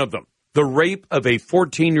I'm one of them. The rape of a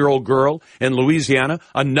 14-year-old girl in Louisiana,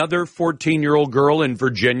 another 14-year-old girl in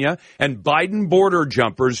Virginia, and Biden border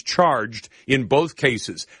jumpers charged in both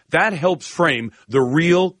cases. That helps frame the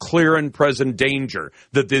real, clear, and present danger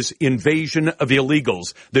that this invasion of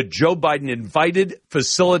illegals that Joe Biden invited,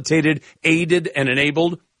 facilitated, aided, and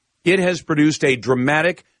enabled, it has produced a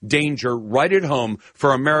dramatic danger right at home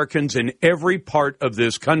for Americans in every part of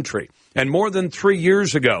this country. And more than 3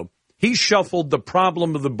 years ago, He shuffled the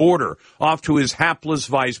problem of the border off to his hapless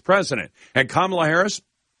vice president. And Kamala Harris,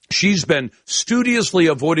 she's been studiously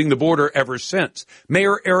avoiding the border ever since.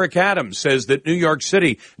 Mayor Eric Adams says that New York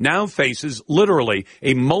City now faces literally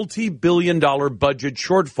a multi-billion-dollar budget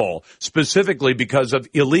shortfall, specifically because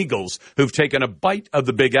of illegals who've taken a bite of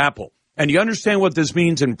the Big Apple. And you understand what this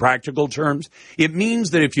means in practical terms? It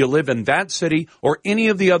means that if you live in that city or any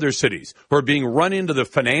of the other cities who are being run into the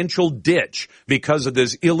financial ditch because of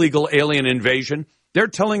this illegal alien invasion, they're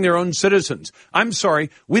telling their own citizens, I'm sorry,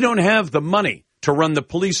 we don't have the money to run the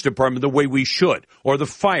police department the way we should, or the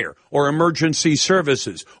fire, or emergency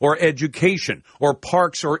services, or education, or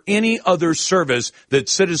parks, or any other service that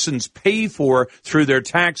citizens pay for through their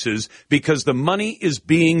taxes, because the money is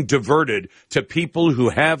being diverted to people who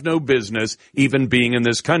have no business even being in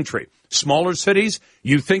this country. Smaller cities,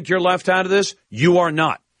 you think you're left out of this? You are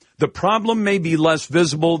not. The problem may be less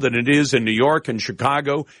visible than it is in New York and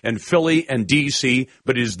Chicago and Philly and D.C.,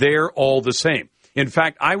 but is there all the same. In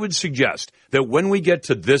fact, I would suggest that when we get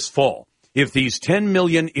to this fall, if these 10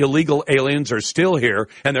 million illegal aliens are still here,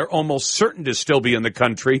 and they're almost certain to still be in the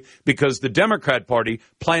country because the Democrat Party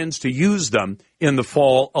plans to use them in the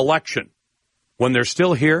fall election, when they're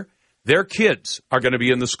still here, their kids are going to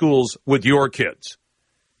be in the schools with your kids.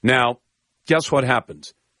 Now, guess what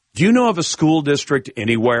happens? Do you know of a school district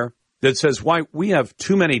anywhere that says, why, we have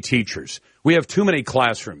too many teachers, we have too many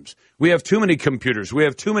classrooms, we have too many computers, we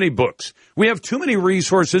have too many books, we have too many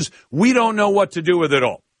resources, we don't know what to do with it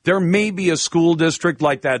all? There may be a school district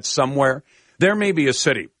like that somewhere. There may be a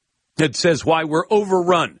city that says, why, we're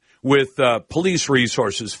overrun with police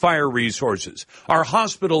resources, fire resources. Our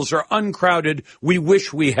hospitals are uncrowded. We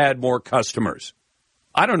wish we had more customers.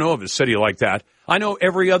 I don't know of a city like that. I know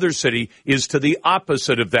every other city is to the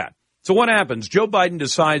opposite of that. So what happens? Joe Biden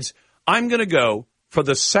decides, I'm going to go for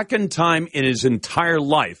the second time in his entire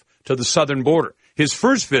life to the southern border. His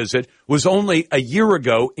first visit was only a year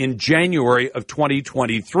ago in January of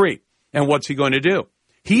 2023. And what's he going to do?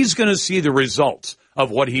 He's going to see the results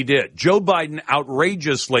of what he did. Joe Biden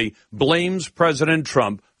outrageously blames President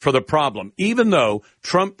Trump for the problem, even though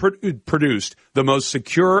Trump produced the most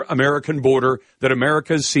secure American border that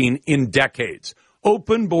America has seen in decades.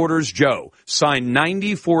 Open Borders Joe signed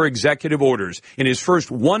 94 executive orders in his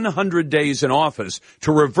first 100 days in office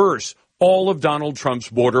to reverse all of Donald Trump's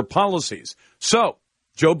border policies. So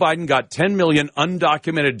Joe Biden got 10 million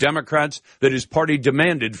undocumented Democrats that his party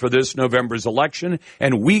demanded for this November's election,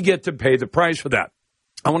 and we get to pay the price for that.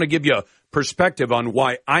 I want to give you a perspective on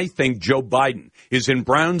why I think Joe Biden is in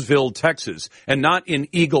Brownsville, Texas, and not in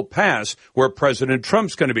Eagle Pass, where President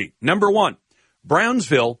Trump's going to be. Number one,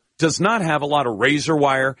 Brownsville does not have a lot of razor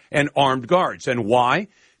wire and armed guards. And why?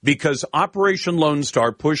 Because Operation Lone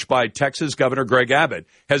Star, pushed by Texas Governor Greg Abbott,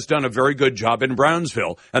 has done a very good job in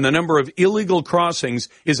Brownsville. And the number of illegal crossings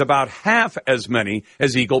is about half as many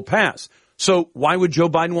as Eagle Pass. So why would Joe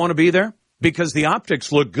Biden want to be there? Because the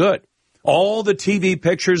optics look good. All the TV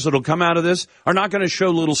pictures that'll come out of this are not going to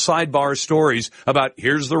show little sidebar stories about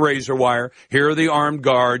here's the razor wire, here are the armed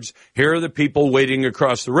guards, here are the people waiting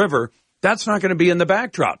across the river. That's not going to be in the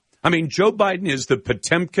backdrop. I mean, Joe Biden is the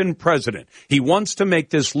Potemkin president. He wants to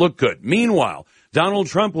make this look good. Meanwhile, Donald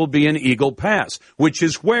Trump will be in Eagle Pass, which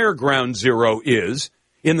is where Ground Zero is.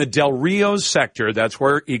 In the Del Rio sector, that's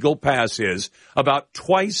where Eagle Pass is, about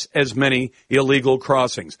twice as many illegal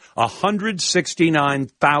crossings,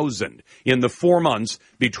 169,000 in the 4 months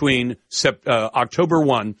between October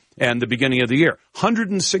 1 and the beginning of the year.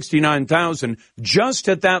 169,000 just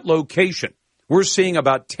at that location. We're seeing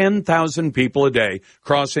about 10,000 people a day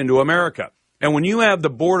cross into America. And when you have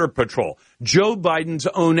the Border Patrol, Joe Biden's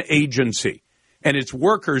own agency, and its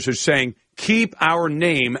workers are saying, keep our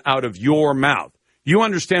name out of your mouth. You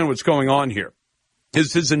understand what's going on here.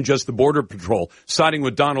 This isn't just the Border Patrol siding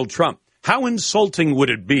with Donald Trump. How insulting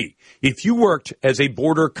would it be if you worked as a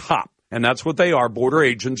border cop, and that's what they are, border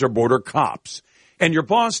agents or border cops, and your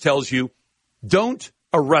boss tells you, don't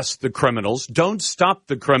arrest the criminals, don't stop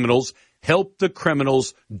the criminals, help the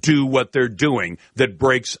criminals do what they're doing that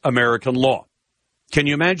breaks American law. Can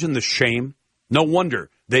you imagine the shame? No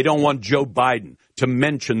wonder they don't want Joe Biden to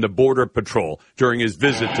mention the Border Patrol during his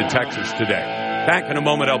visit to Texas today. Back in a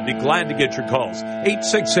moment, I'll be glad to get your calls.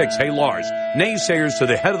 866, hey Lars. Naysayers to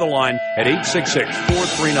the head of the line at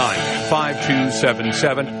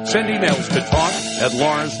 866-439-5277. Send emails to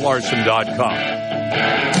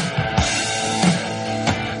talk@LarsLarson.com.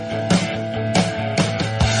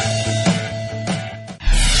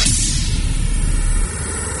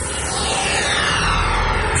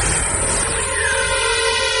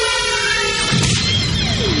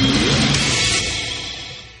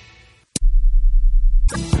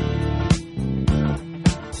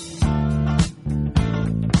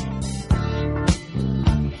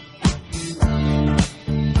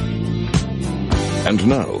 And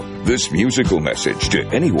now, this musical message to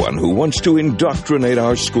anyone who wants to indoctrinate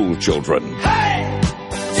our school children. Hey,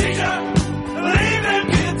 teacher, leave them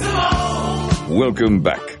kids alone. Welcome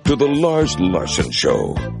back to the Lars Larson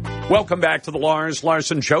Show. Welcome back to the Lars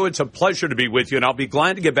Larson Show. It's a pleasure to be with you, and I'll be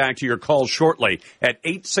glad to get back to your call shortly at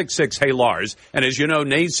 866-HEY-LARS. And as you know,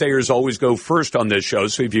 naysayers always go first on this show,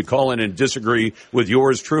 so if you call in and disagree with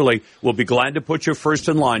yours truly, we'll be glad to put you first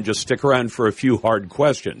in line. Just stick around for a few hard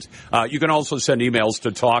questions. You can also send emails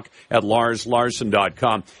to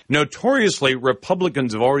talk@LarsLarson.com. Notoriously,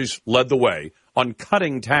 Republicans have always led the way on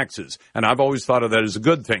cutting taxes, and I've always thought of that as a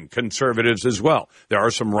good thing. Conservatives as well. There are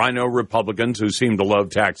some rhino Republicans who seem to love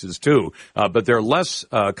taxes too, but they're less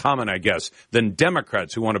common, I guess, than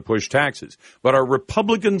Democrats who want to push taxes. But are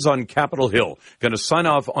Republicans on Capitol Hill going to sign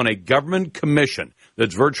off on a government commission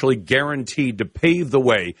that's virtually guaranteed to pave the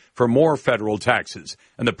way for more federal taxes?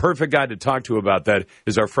 And the perfect guy to talk to about that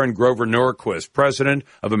is our friend Grover Norquist, president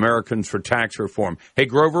of Americans for Tax Reform. Hey,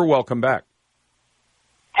 Grover, welcome back.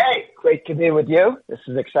 Hey, great to be with you. This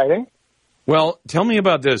is exciting. Well, tell me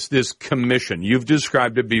about this commission. You've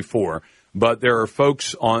described it before, but there are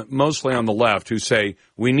folks mostly on the left who say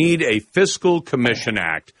we need a fiscal commission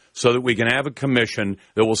act so that we can have a commission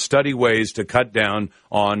that will study ways to cut down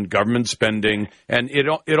on government spending. And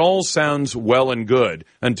it all sounds well and good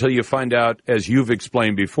until you find out, as you've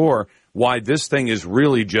explained before, why this thing is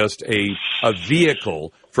really just a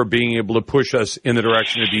vehicle for being able to push us in the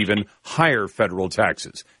direction of even higher federal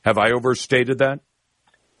taxes. Have I overstated that?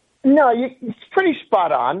 No, it's pretty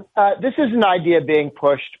spot on. This is an idea being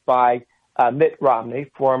pushed by Mitt Romney,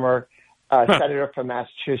 former senator from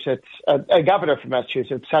Massachusetts, a governor from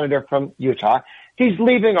Massachusetts, senator from Utah. He's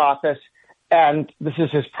leaving office, and this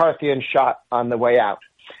is his Parthian shot on the way out.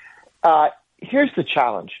 Here's the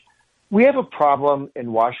challenge. We have a problem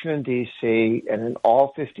in Washington, D.C., and in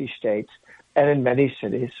all 50 states, and in many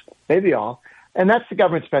cities, maybe all, and that's the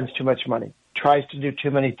government spends too much money, tries to do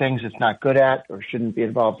too many things it's not good at or shouldn't be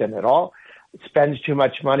involved in at all. It spends too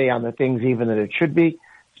much money on the things even that it should be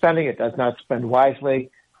spending. It does not spend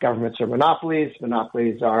wisely. Governments are monopolies.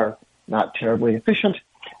 Monopolies are not terribly efficient,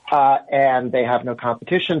 and they have no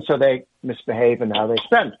competition, so they misbehave in how they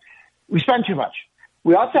spend. We spend too much.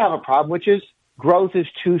 We also have a problem, which is growth is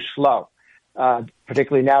too slow.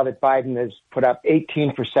 Particularly now that Biden has put up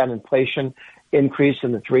 18% inflation increase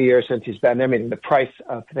in the 3 years since he's been there, meaning the price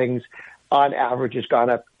of things on average has gone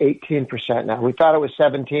up 18% now. We thought it was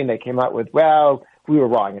 17. They came out with, well, we were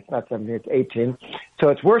wrong. It's not 17, it's 18. So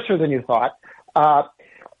it's worse than you thought.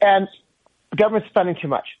 And the government's spending too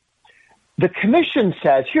much. The commission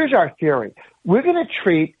says, here's our theory. We're going to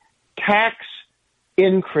treat tax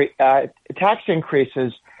increases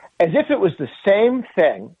as if it was the same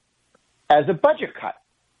thing as a budget cut.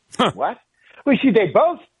 Huh. What? Well, see, they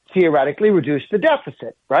both theoretically reduce the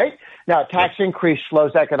deficit, right? Now, tax increase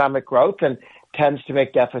slows economic growth and tends to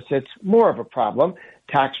make deficits more of a problem.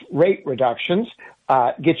 Tax rate reductions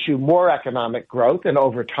gets you more economic growth and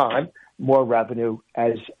over time, more revenue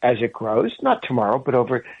as it grows, not tomorrow, but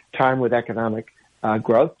over time with economic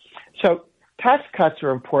growth. So tax cuts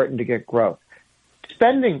are important to get growth.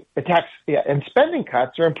 Spending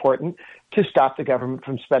cuts are important to stop the government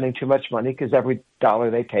from spending too much money because every dollar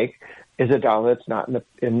they take is a dollar that's not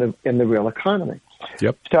in the real economy.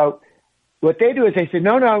 Yep. So what they do is they say,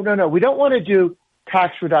 no, we don't want to do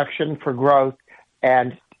tax reduction for growth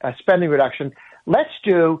and spending reduction. Let's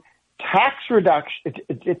do tax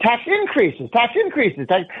increases,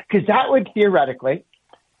 because that would theoretically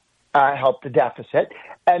help the deficit.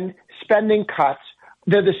 And spending cuts,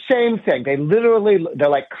 they're the same thing. They're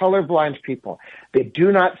like colorblind people. They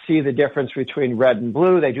do not see the difference between red and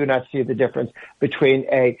blue. They do not see the difference between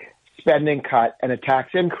a spending cut and a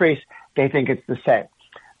tax increase. They think it's the same.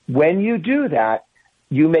 When you do that,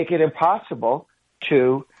 you make it impossible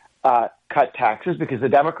to cut taxes because the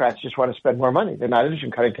Democrats just want to spend more money. They're not interested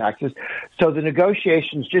in cutting taxes. So the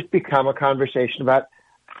negotiations just become a conversation about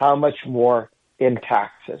how much more in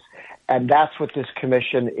taxes. And that's what this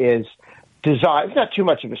commission is designed. It's not too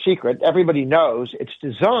much of a secret. Everybody knows it's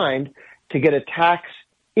designed to get a tax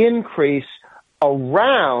increase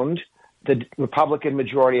around the Republican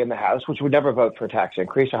majority in the House, which would never vote for a tax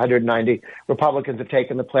increase. 190 Republicans have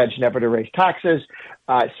taken the pledge never to raise taxes.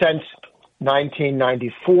 Since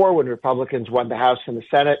 1994, when Republicans won the House and the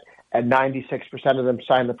Senate, and 96% of them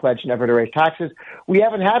signed the pledge never to raise taxes, we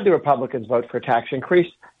haven't had the Republicans vote for a tax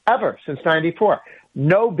increase ever since 94.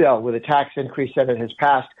 No bill with a tax increase in it has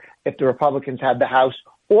passed if the Republicans had the House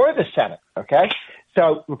or the Senate, okay?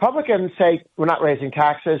 So Republicans say we're not raising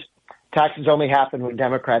taxes. Taxes only happen when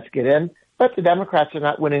Democrats get in, but the Democrats are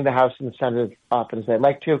not winning the House and the Senate as often as they'd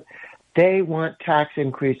like to. They want tax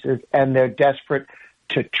increases, and they're desperate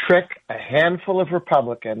to trick a handful of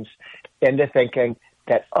Republicans into thinking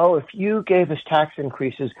that, oh, if you gave us tax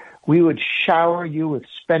increases, we would shower you with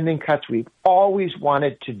spending cuts we've always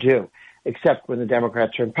wanted to do, except when the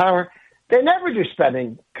Democrats are in power. They never do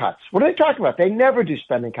spending cuts. What are they talking about? They never do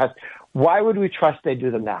spending cuts. Why would we trust they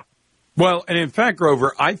do them now? Well, and in fact,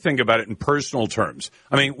 Grover, I think about it in personal terms.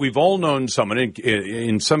 I mean, we've all known someone,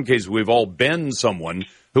 in some cases, we've all been someone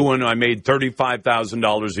who, when I made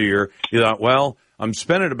 $35,000 a year, you thought, well, I'm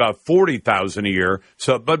spending about $40,000 a year.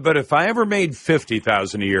 So, but if I ever made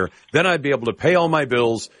 $50,000 a year, then I'd be able to pay all my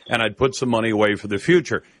bills and I'd put some money away for the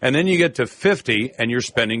future. And then you get to 50 and you're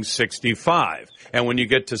spending 65. And when you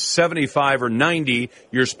get to 75 or 90,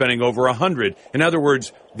 you're spending over 100. In other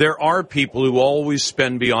words, there are people who always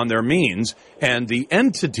spend beyond their means, and the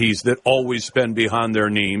entities that always spend beyond their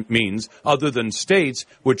means, other than states,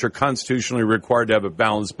 which are constitutionally required to have a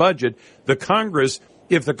balanced budget, the Congress.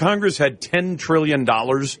 If the Congress had $10 trillion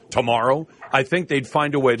tomorrow, I think they'd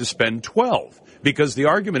find a way to spend 12. Because the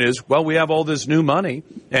argument is, well, we have all this new money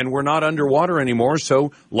and we're not underwater anymore,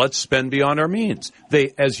 so let's spend beyond our means.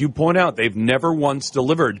 They, as you point out, they've never once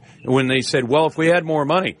delivered when they said, well, if we had more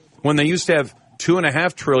money. When they used to have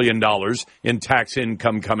 $2.5 trillion in tax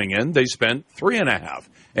income coming in, they spent $3.5.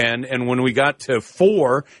 And when we got to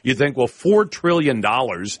 4, you think, well, $4 trillion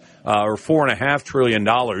or $4.5 trillion,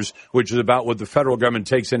 which is about what the federal government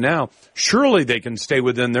takes in now, surely they can stay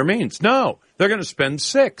within their means. No, they're going to spend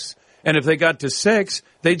 6. And if they got to 6,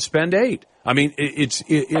 they'd spend 8. I mean,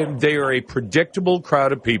 they are a predictable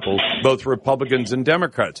crowd of people, both Republicans and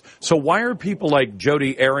Democrats. So why are people like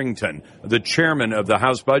Jody Arrington, the chairman of the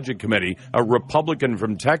House Budget Committee, a Republican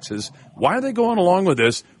from Texas, why are they going along with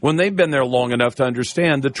this when they've been there long enough to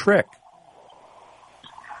understand the trick?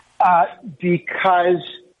 Because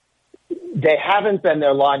they haven't been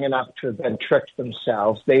there long enough to have been tricked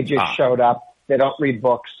themselves. They just showed up. They don't read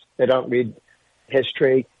books. They don't read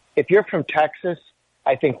history. If you're from Texas,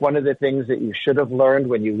 I think one of the things that you should have learned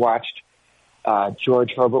when you watched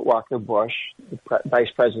George Herbert Walker Bush, vice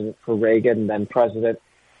president for Reagan and then president,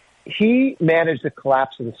 he managed the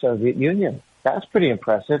collapse of the Soviet Union. That's pretty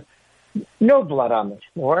impressive. No blood on the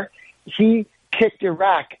floor. He kicked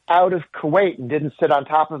Iraq out of Kuwait and didn't sit on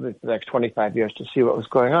top of it for the next 25 years to see what was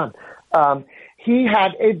going on. He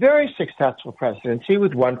had a very successful presidency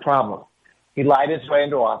with one problem. He lied his way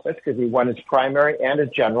into office because he won his primary and his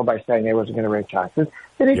general by saying he wasn't going to raise taxes.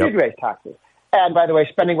 Then he did raise taxes. And by the way,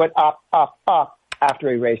 spending went up, up, up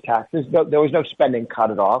after he raised taxes. There was no spending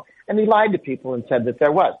cut at all. And he lied to people and said that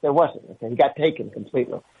there was. There wasn't. Okay? He got taken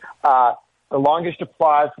completely. The longest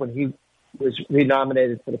applause when he was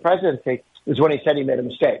renominated for the presidency was when he said he made a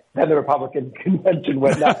mistake. Then the Republican convention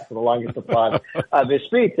went nuts for the longest applause of his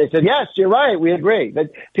speech. They said, yes, you're right. We agree.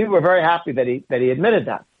 But people were very happy that he admitted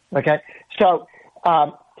that. Okay, so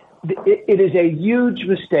it is a huge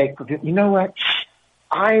mistake. You know what?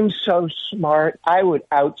 I'm so smart. I would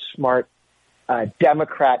outsmart a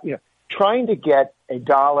Democrat. You know, trying to get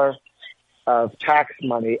 $1 of tax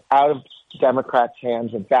money out of Democrats'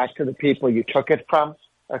 hands and back to the people you took it from.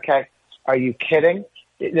 Okay, are you kidding?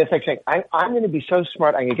 It's like saying I'm going to be so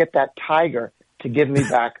smart. I'm going to get that tiger to give me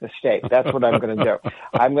back the state. That's what I'm going to do.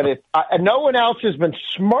 And no one else has been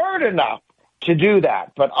smart enough to do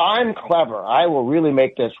that, but I'm clever. I will really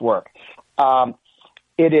make this work.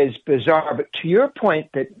 It is bizarre, but to your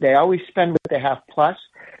point that they always spend what they have plus,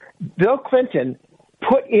 Bill Clinton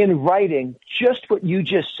put in writing just what you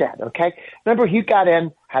just said, okay? Remember, he got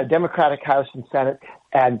in, had a Democratic House and Senate,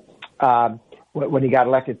 and when he got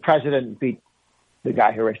elected president and beat the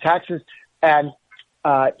guy who raised taxes, and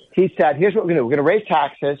he said, here's what we're going to do. We're going to raise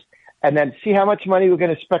taxes, and then see how much money we're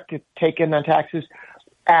going to expect to take in on taxes.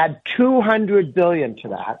 Add $200 billion to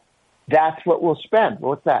that. That's what we'll spend.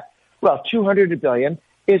 Well, what's that? Well, $200 billion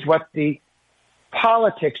is what the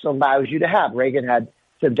politics allows you to have. Reagan had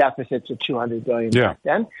some deficits of $200 billion back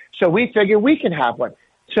then, so we figure we can have one.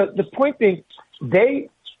 So the point being,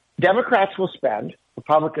 Democrats will spend,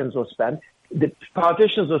 Republicans will spend, the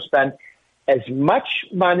politicians will spend as much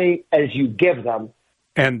money as you give them,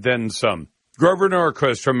 and then some. Grover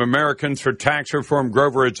Norquist from Americans for Tax Reform.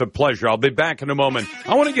 Grover, it's a pleasure. I'll be back in a moment.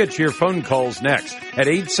 I want to get to your phone calls next at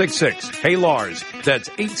 866. Hey, Lars. That's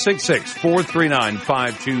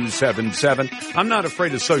 866-439-5277. I'm not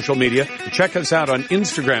afraid of social media. Check us out on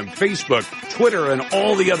Instagram, Facebook, Twitter, and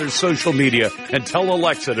all the other social media. And tell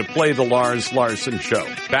Alexa to play the Lars Larson Show.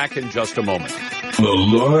 Back in just a moment. The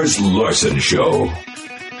Lars Larson Show.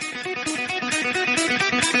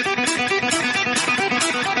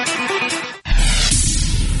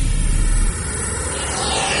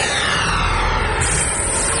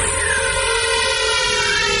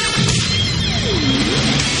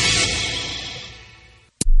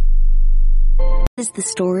 is the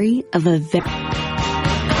story of a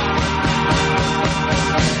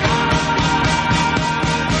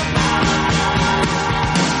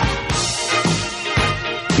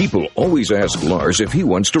People always ask Lars if he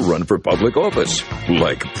wants to run for public office,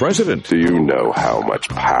 like president. Do you know how much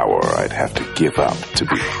power I'd have to give up to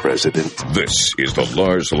be president? This is the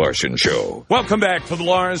Lars Larson Show. Welcome back to the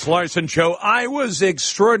Lars Larson Show. I was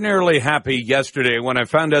extraordinarily happy yesterday when I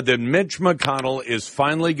found out that Mitch McConnell is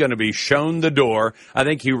finally going to be shown the door. I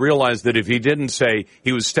think he realized that if he didn't say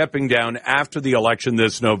he was stepping down after the election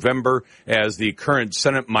this November as the current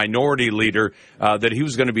Senate minority leader, that he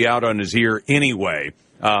was going to be out on his ear anyway.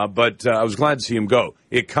 But I was glad to see him go.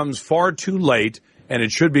 It comes far too late, and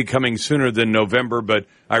it should be coming sooner than November, but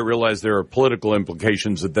I realize there are political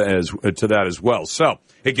implications to that as well. So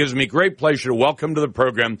it gives me great pleasure to welcome to the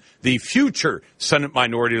program the future Senate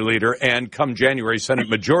Minority Leader and, come January, Senate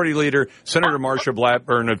Majority Leader, Senator Marsha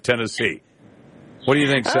Blackburn of Tennessee. What do you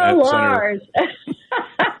think, Senator? Lars.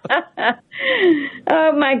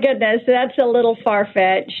 Oh, my goodness, that's a little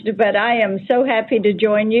far-fetched, but I am so happy to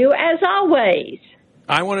join you, as always.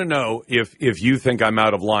 I want to know if you think I'm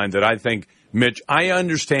out of line, that I think Mitch, I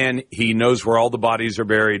understand he knows where all the bodies are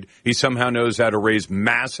buried. He somehow knows how to raise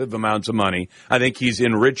massive amounts of money. I think he's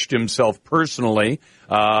enriched himself personally,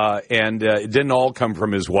 and it didn't all come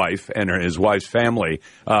from his wife and his wife's family.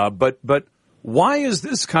 But why has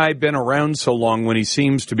this guy been around so long when he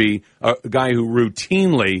seems to be a guy who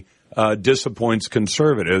routinely disappoints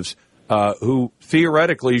conservatives who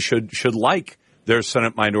theoretically should like their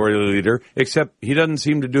Senate Minority Leader, except he doesn't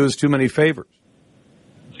seem to do us too many favors?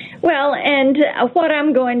 Well, and what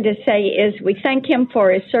I'm going to say is we thank him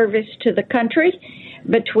for his service to the country.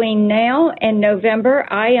 Between now and November,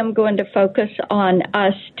 I am going to focus on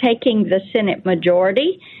us taking the Senate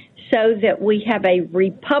majority so that we have a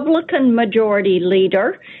Republican majority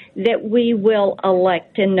leader that we will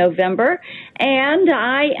elect in November. And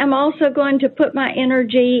I am also going to put my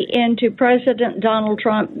energy into President Donald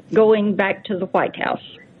Trump going back to the White House.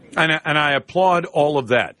 And I applaud all of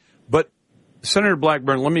that. But, Senator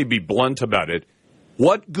Blackburn, let me be blunt about it.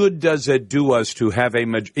 What good does it do us to have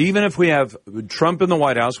even if we have Trump in the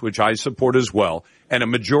White House, which I support as well, and a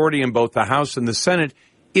majority in both the House and the Senate,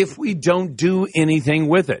 if we don't do anything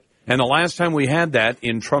with it? And the last time we had that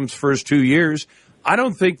in Trump's first 2 years, I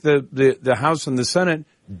don't think the House and the Senate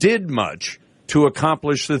did much to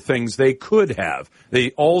accomplish the things they could have.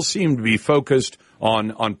 They all seemed to be focused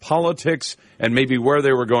on politics and maybe where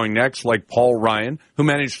they were going next, like Paul Ryan, who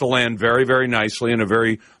managed to land very, very nicely in a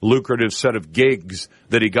very lucrative set of gigs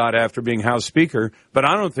that he got after being House Speaker. But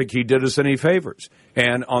I don't think he did us any favors.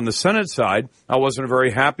 And on the Senate side, I wasn't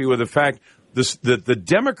very happy with the fact that the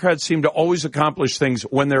Democrats seem to always accomplish things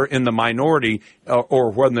when they're in the minority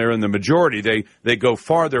or when they're in the majority. They go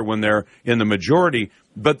farther when they're in the majority.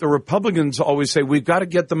 But the Republicans always say, we've got to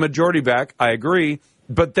get the majority back. I agree.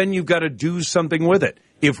 But then you've got to do something with it.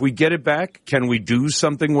 If we get it back, can we do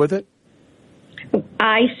something with it?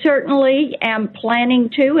 I certainly am planning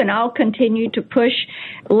to, and I'll continue to push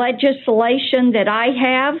legislation that I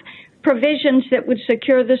have, provisions that would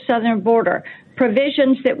secure the southern border,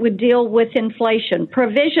 provisions that would deal with inflation,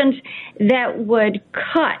 provisions that would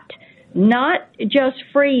cut, not just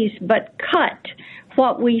freeze, but cut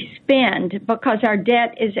what we spend because our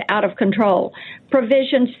debt is out of control,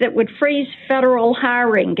 provisions that would freeze federal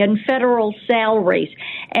hiring and federal salaries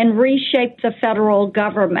and reshape the federal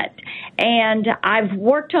government. And I've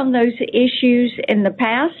worked on those issues in the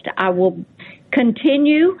past. I will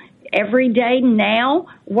continue every day now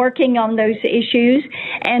working on those issues.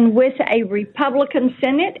 And with a Republican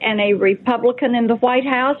Senate and a Republican in the White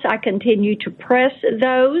House, I continue to press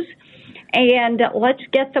those. And let's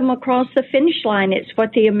get them across the finish line. It's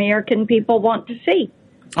what the American people want to see.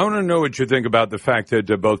 I want to know what you think about the fact that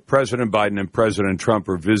both President Biden and President Trump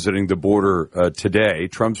are visiting the border today.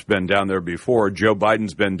 Trump's been down there before. Joe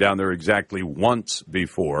Biden's been down there exactly once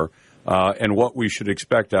before. And what we should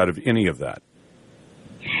expect out of any of that.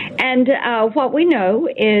 And what we know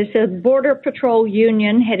is the Border Patrol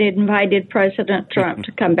Union had invited President Trump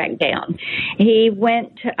to come back down. He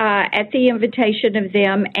went at the invitation of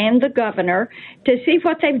them and the governor to see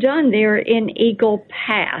what they've done there in Eagle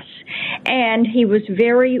Pass. And he was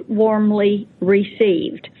very warmly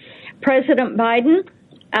received. President Biden,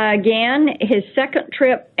 again, his second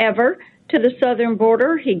trip ever to the southern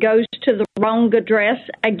border. He goes to the wrong address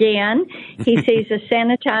again. He sees a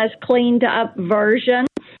sanitized, cleaned up version.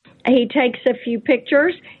 He takes a few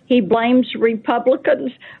pictures. He blames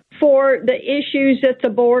Republicans for the issues at the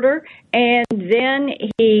border, and then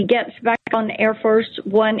he gets back on Air Force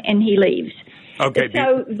One and he leaves. Okay.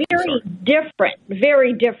 So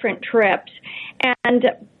very different trips. And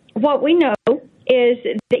what we know is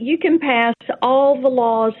that you can pass all the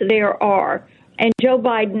laws there are, and Joe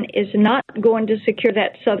Biden is not going to secure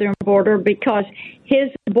that southern border because his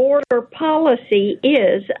border policy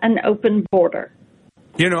is an open border.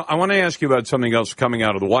 You know, I want to ask you about something else coming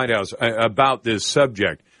out of the White House about this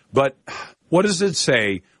subject. But what does it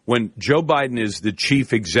say when Joe Biden is the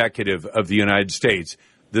chief executive of the United States?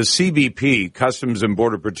 The CBP, Customs and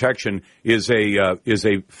Border Protection, is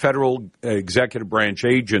a federal executive branch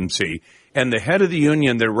agency, and the head of the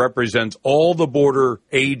union that represents all the border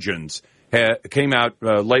agents came out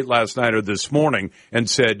late last night or this morning and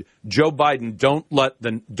said, Joe Biden, don't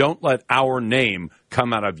let our name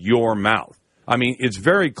come out of your mouth. I mean, it's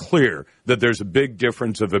very clear that there's a big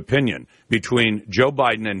difference of opinion between Joe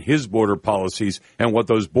Biden and his border policies and what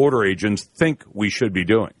those border agents think we should be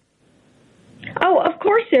doing. Oh, of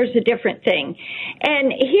course there's a different thing.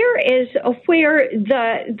 And here is where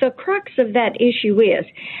the crux of that issue is.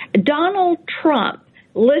 Donald Trump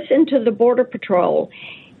listened to the Border Patrol.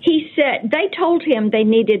 He said they told him they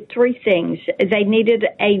needed three things. They needed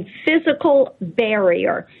a physical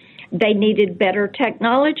barrier. They needed better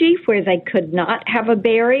technology where they could not have a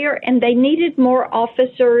barrier, and they needed more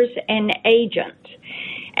officers and agents.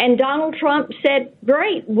 And Donald Trump said,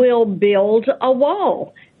 great, we'll build a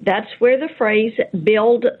wall. That's where the phrase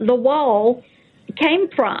build the wall came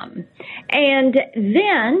from. And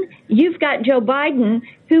then you've got Joe Biden,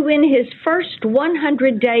 who in his first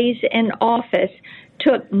 100 days in office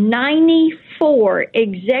took 94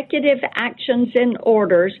 executive actions and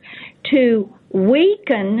orders to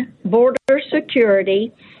weaken border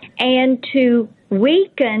security and to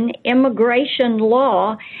weaken immigration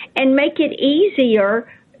law and make it easier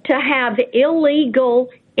to have illegal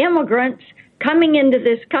immigrants coming into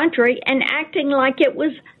this country and acting like it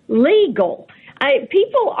was legal.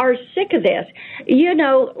 People are sick of this. You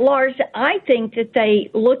know, Lars, I think that they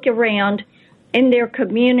look around in their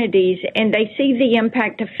communities and they see the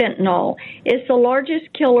impact of fentanyl. It's the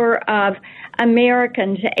largest killer of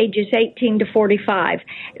Americans ages 18 to 45.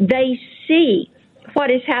 They see what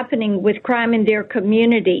is happening with crime in their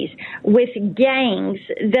communities, with gangs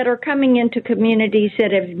that are coming into communities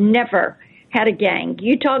that have never had a gang.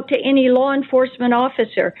 You talk to any law enforcement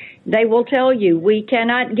officer, they will tell you we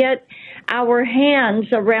cannot get our hands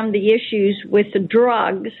around the issues with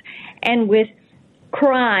drugs and with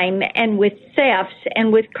crime and with thefts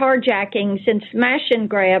and with carjackings and smash and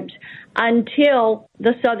grabs until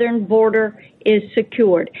the southern border is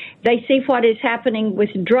secured. They see what is happening with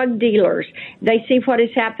drug dealers. They see what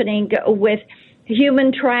is happening with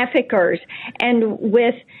human traffickers and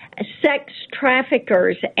with sex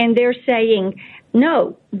traffickers, and they're saying,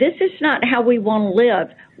 no, this is not how we want to live.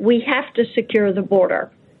 We have to secure the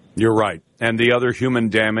border. You're right. And the other human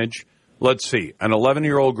damage, let's see, an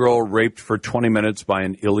 11-year-old girl raped for 20 minutes by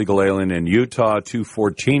an illegal alien in Utah, two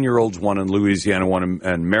 14-year-olds, one in Louisiana, one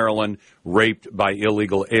in Maryland, raped by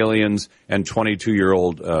illegal aliens, and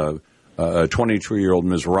 22-year-old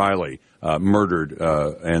Ms. Riley murdered,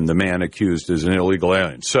 and the man accused is an illegal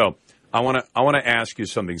alien. So I want to ask you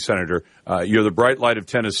something, Senator. You're the bright light of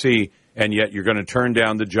Tennessee, and yet you're going to turn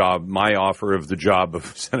down the job, my offer of the job of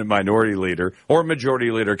Senate Minority Leader or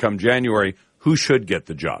Majority Leader come January. Who should get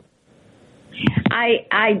the job?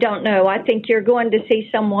 I don't know. I think you're going to see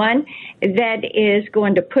someone that is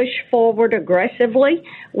going to push forward aggressively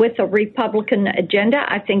with a Republican agenda.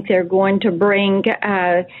 I think they're going to bring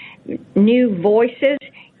new voices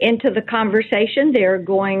into the conversation. They're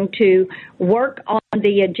going to work on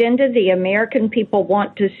the agenda the American people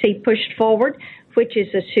want to see pushed forward, which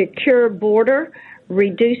is a secure border,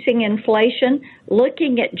 reducing inflation,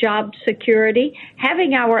 looking at job security,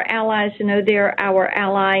 having our allies know they're our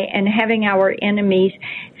ally, and having our enemies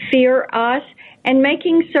fear us, and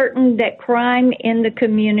making certain that crime in the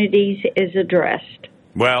communities is addressed.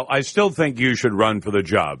 Well, I still think you should run for the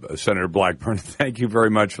job, Senator Blackburn. Thank you very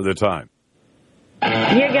much for the time.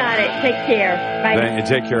 You got it. Take care. Bye.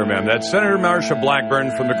 Take care, ma'am. That's Senator Marsha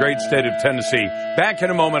Blackburn from the great state of Tennessee. Back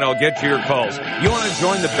in a moment, I'll get to your calls. You want to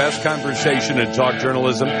join the best conversation in talk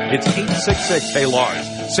journalism? It's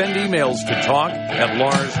 866-HEY-LARS. Send emails to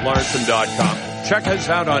talk@LarsLarson.com. Check us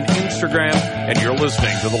out on Instagram, and you're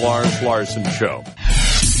listening to The Lars Larson Show.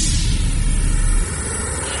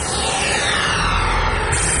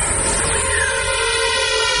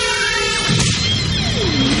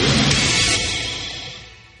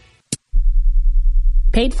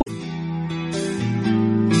 Paid for.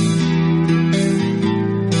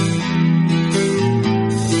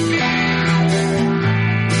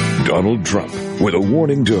 Donald Trump with a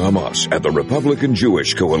warning to Hamas at the Republican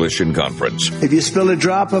Jewish Coalition Conference. If you spill a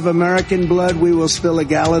drop of American blood, we will spill a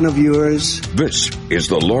gallon of yours. This is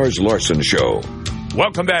the Lars Larson Show.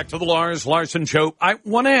 Welcome back to the Lars Larson Show. I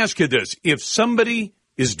want to ask you this. If somebody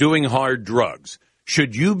is doing hard drugs,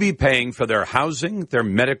 should you be paying for their housing, their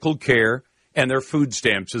medical care, and their food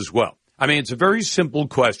stamps as well? I mean, it's a very simple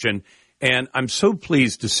question, and I'm so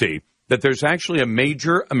pleased to see that there's actually a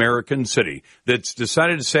major American city that's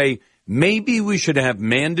decided to say maybe we should have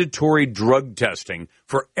mandatory drug testing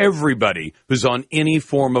for everybody who's on any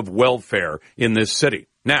form of welfare in this city.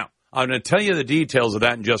 Now, I'm going to tell you the details of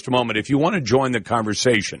that in just a moment. If you want to join the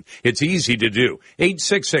conversation, it's easy to do.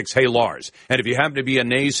 866-HEY-LARS. And if you happen to be a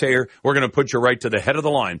naysayer, we're going to put you right to the head of the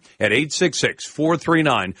line at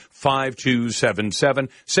 866-439-5277.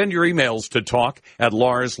 Send your emails to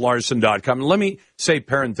talk@LarsLarson.com. And let me say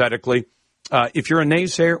parenthetically, if you're a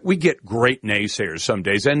naysayer, we get great naysayers some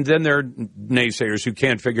days. And then there are naysayers who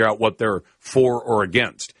can't figure out what they're for or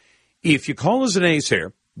against. If you call us a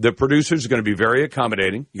naysayer, the producers are going to be very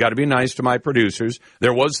accommodating. You got to be nice to my producers.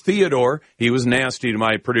 There was Theodore. He was nasty to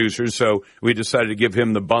my producers, so we decided to give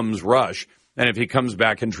him the bum's rush. And if he comes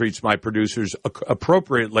back and treats my producers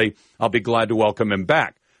appropriately, I'll be glad to welcome him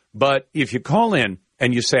back. But if you call in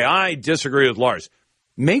and you say, I disagree with Lars,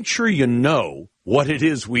 make sure you know what it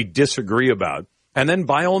is we disagree about. And then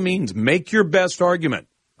by all means, make your best argument.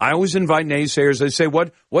 I always invite naysayers. I say,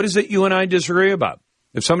 what is it you and I disagree about?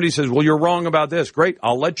 If somebody says, well, you're wrong about this, great,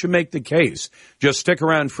 I'll let you make the case. Just stick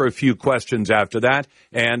around for a few questions after that,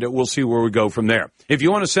 and we'll see where we go from there. If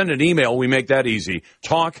you want to send an email, we make that easy.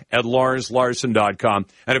 Talk@LarsLarson.com.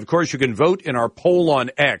 And, of course, you can vote in our poll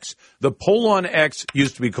on X. The poll on X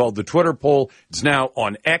used to be called the Twitter poll. It's now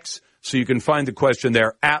on X, so you can find the question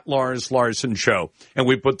there at Lars Larson Show. And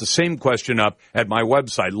we put the same question up at my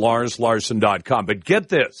website, LarsLarson.com. But get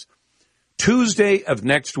this, Tuesday of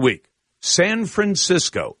next week, San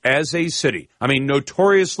Francisco as a city, I mean,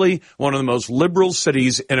 notoriously one of the most liberal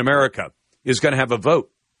cities in America, is going to have a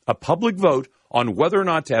vote, a public vote on whether or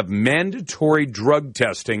not to have mandatory drug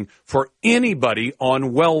testing for anybody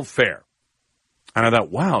on welfare. And I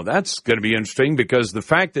thought, wow, that's going to be interesting because the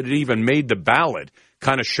fact that it even made the ballot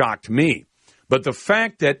kind of shocked me. But the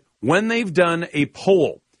fact that when they've done a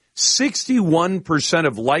poll, 61%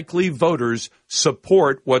 of likely voters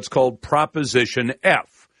support what's called Proposition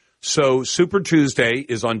F. So Super Tuesday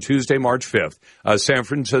is on Tuesday, March 5th. San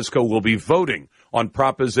Francisco will be voting on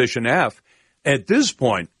Proposition F. At this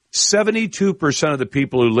point, 72% of the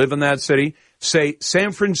people who live in that city say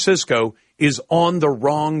San Francisco is on the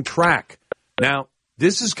wrong track. Now,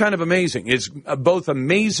 this is kind of amazing. It's both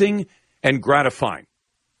amazing and gratifying.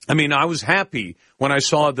 I mean, I was happy when I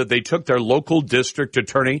saw that they took their local district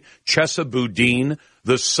attorney, Chesa Boudin,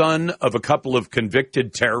 the son of a couple of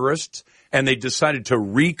convicted terrorists, and they decided to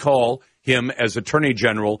recall him as Attorney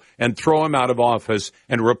General and throw him out of office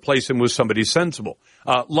and replace him with somebody sensible.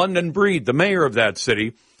 London Breed, the mayor of that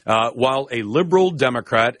city, while a liberal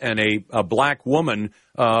Democrat and a black woman,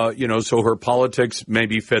 so her politics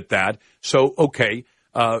maybe fit that. So, okay.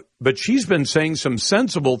 But she's been saying some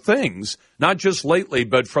sensible things, not just lately,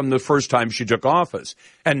 but from the first time she took office.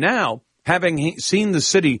 And now, having seen the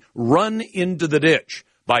city run into the ditch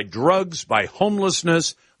by drugs, by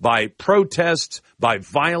homelessness, by protests, by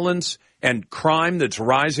violence and crime that's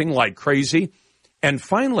rising like crazy. And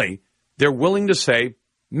finally, they're willing to say,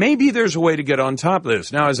 maybe there's a way to get on top of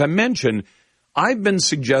this. Now, as I mentioned, I've been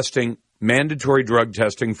suggesting mandatory drug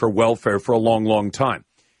testing for welfare for a long, long time.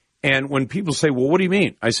 And when people say, well, what do you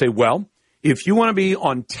mean? I say, well, if you want to be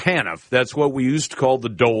on TANF, that's what we used to call the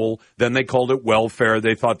dole. Then they called it welfare.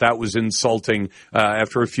 They thought that was insulting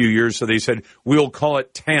after a few years. So they said, we'll call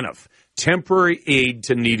it TANF. Temporary aid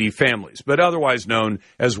to needy families, but otherwise known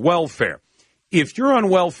as welfare. If you're on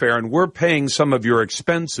welfare and we're paying some of your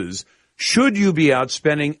expenses, should you be out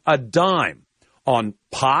spending a dime on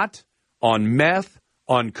pot, on meth,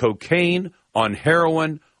 on cocaine, on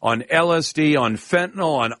heroin, on LSD, on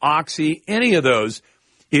fentanyl, on oxy, any of those?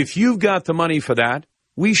 If you've got the money for that,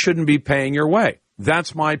 we shouldn't be paying your way.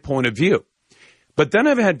 That's my point of view. But then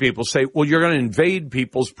I've had people say, well, you're going to invade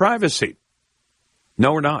people's privacy.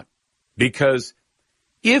 No, we're not. Because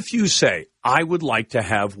if you say, I would like to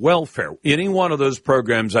have welfare, any one of those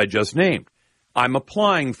programs I just named, I'm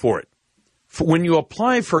applying for it. When you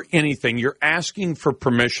apply for anything, you're asking for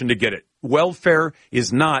permission to get it. Welfare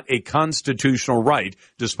is not a constitutional right,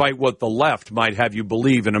 despite what the left might have you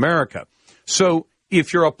believe in America. So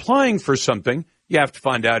if you're applying for something, you have to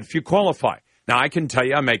find out if you qualify. Now, I can tell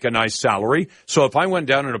you I make a nice salary, so if I went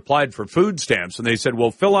down and applied for food stamps and they said,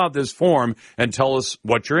 well, fill out this form and tell us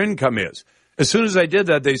what your income is, As soon as I did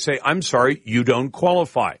that, they say, I'm sorry, you don't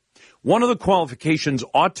qualify. One of the qualifications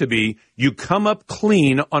ought to be you come up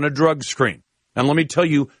clean on a drug screen. And let me tell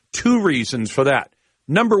you 2 reasons for that.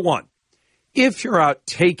 Number 1, if you're out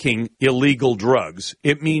taking illegal drugs,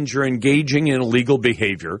 it means you're engaging in illegal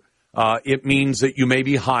behavior. It means that you may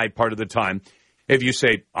be high part of the time. If you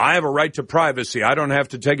say, I have a right to privacy, I don't have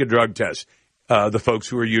to take a drug test, the folks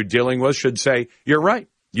who are you dealing with should say, you're right.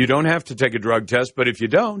 You don't have to take a drug test, but if you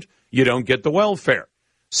don't get the welfare.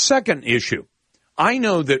 Second issue, I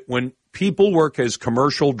know that when people work as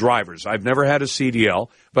commercial drivers, I've never had a CDL,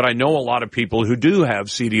 but I know a lot of people who do have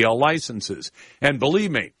CDL licenses. And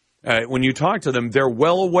believe me, when you talk to them, they're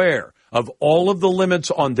well aware of all of the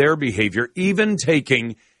limits on their behavior, even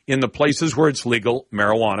taking in the places where it's legal,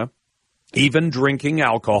 marijuana, even drinking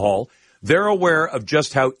alcohol. They're aware of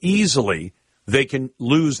just how easily they can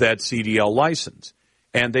lose that CDL license.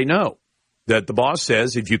 And they know that the boss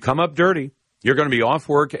says if you come up dirty, you're going to be off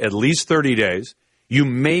work at least 30 days. You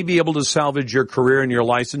may be able to salvage your career and your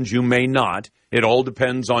license. You may not. It all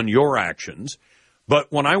depends on your actions.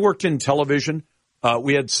 But when I worked in television,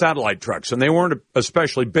 we had satellite trucks, and they weren't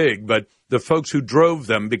especially big, but the folks who drove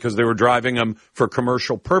them, because they were driving them for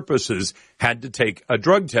commercial purposes, had to take a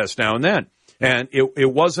drug test now and then. And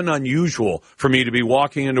it wasn't unusual for me to be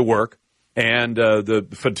walking into work, and the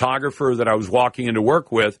photographer that I was walking into work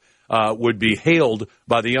with would be hailed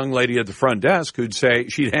by the young lady at the front desk who'd say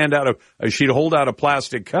she'd hold out a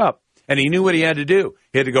plastic cup, and he knew what he had to do.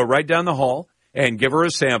 He had to go right down the hall and give her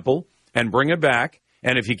a sample and bring it back.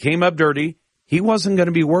 And if he came up dirty, he wasn't going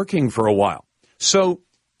to be working for a while. So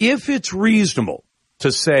if it's reasonable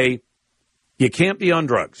to say you can't be on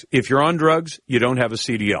drugs, if you're on drugs, you don't have a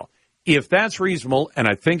CDL. If that's reasonable, and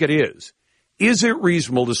I think it is it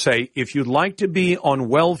reasonable to say if you'd like to be on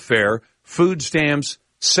welfare, food stamps,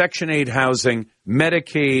 Section 8 housing,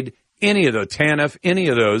 Medicaid, any of the TANF, any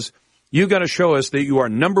of those, you got to show us that you are,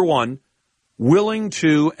 number 1, willing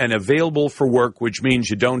to and available for work, which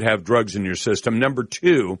means you don't have drugs in your system. Number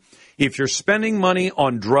 2, if you're spending money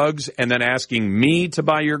on drugs and then asking me to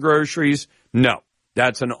buy your groceries, no,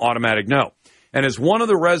 that's an automatic no. And as one of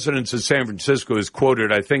the residents of San Francisco is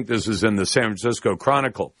quoted, I think this is in the San Francisco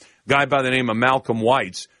Chronicle, a guy by the name of Malcolm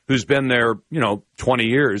Weitz, who's been there, 20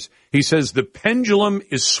 years, he says the pendulum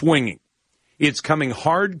is swinging. It's coming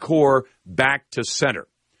hardcore back to center.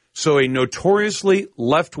 So a notoriously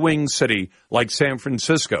left-wing city like San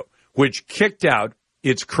Francisco, which kicked out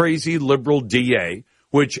its crazy liberal DA,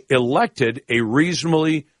 which elected a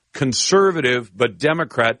reasonably conservative but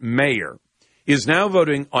Democrat mayor, is now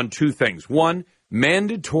voting on 2 things. 1,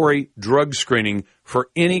 mandatory drug screening for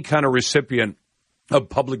any kind of recipient of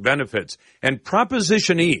public benefits. And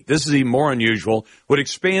Proposition E, this is even more unusual, would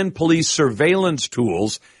expand police surveillance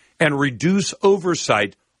tools and reduce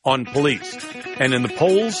oversight on police. And in the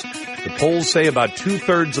polls say about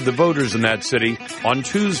 2/3 of the voters in that city on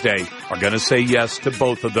Tuesday are going to say yes to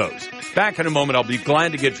both of those. Back in a moment, I'll be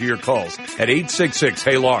glad to get to your calls at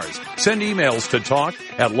 866-HEY-LARS. Send emails to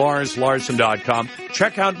talk@LarsLarson.com.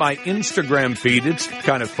 Check out my Instagram feed. It's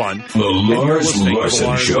kind of fun. The Lars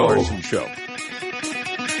Larson Show. Larson Show.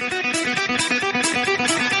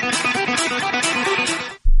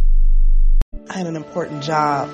 I had an important job.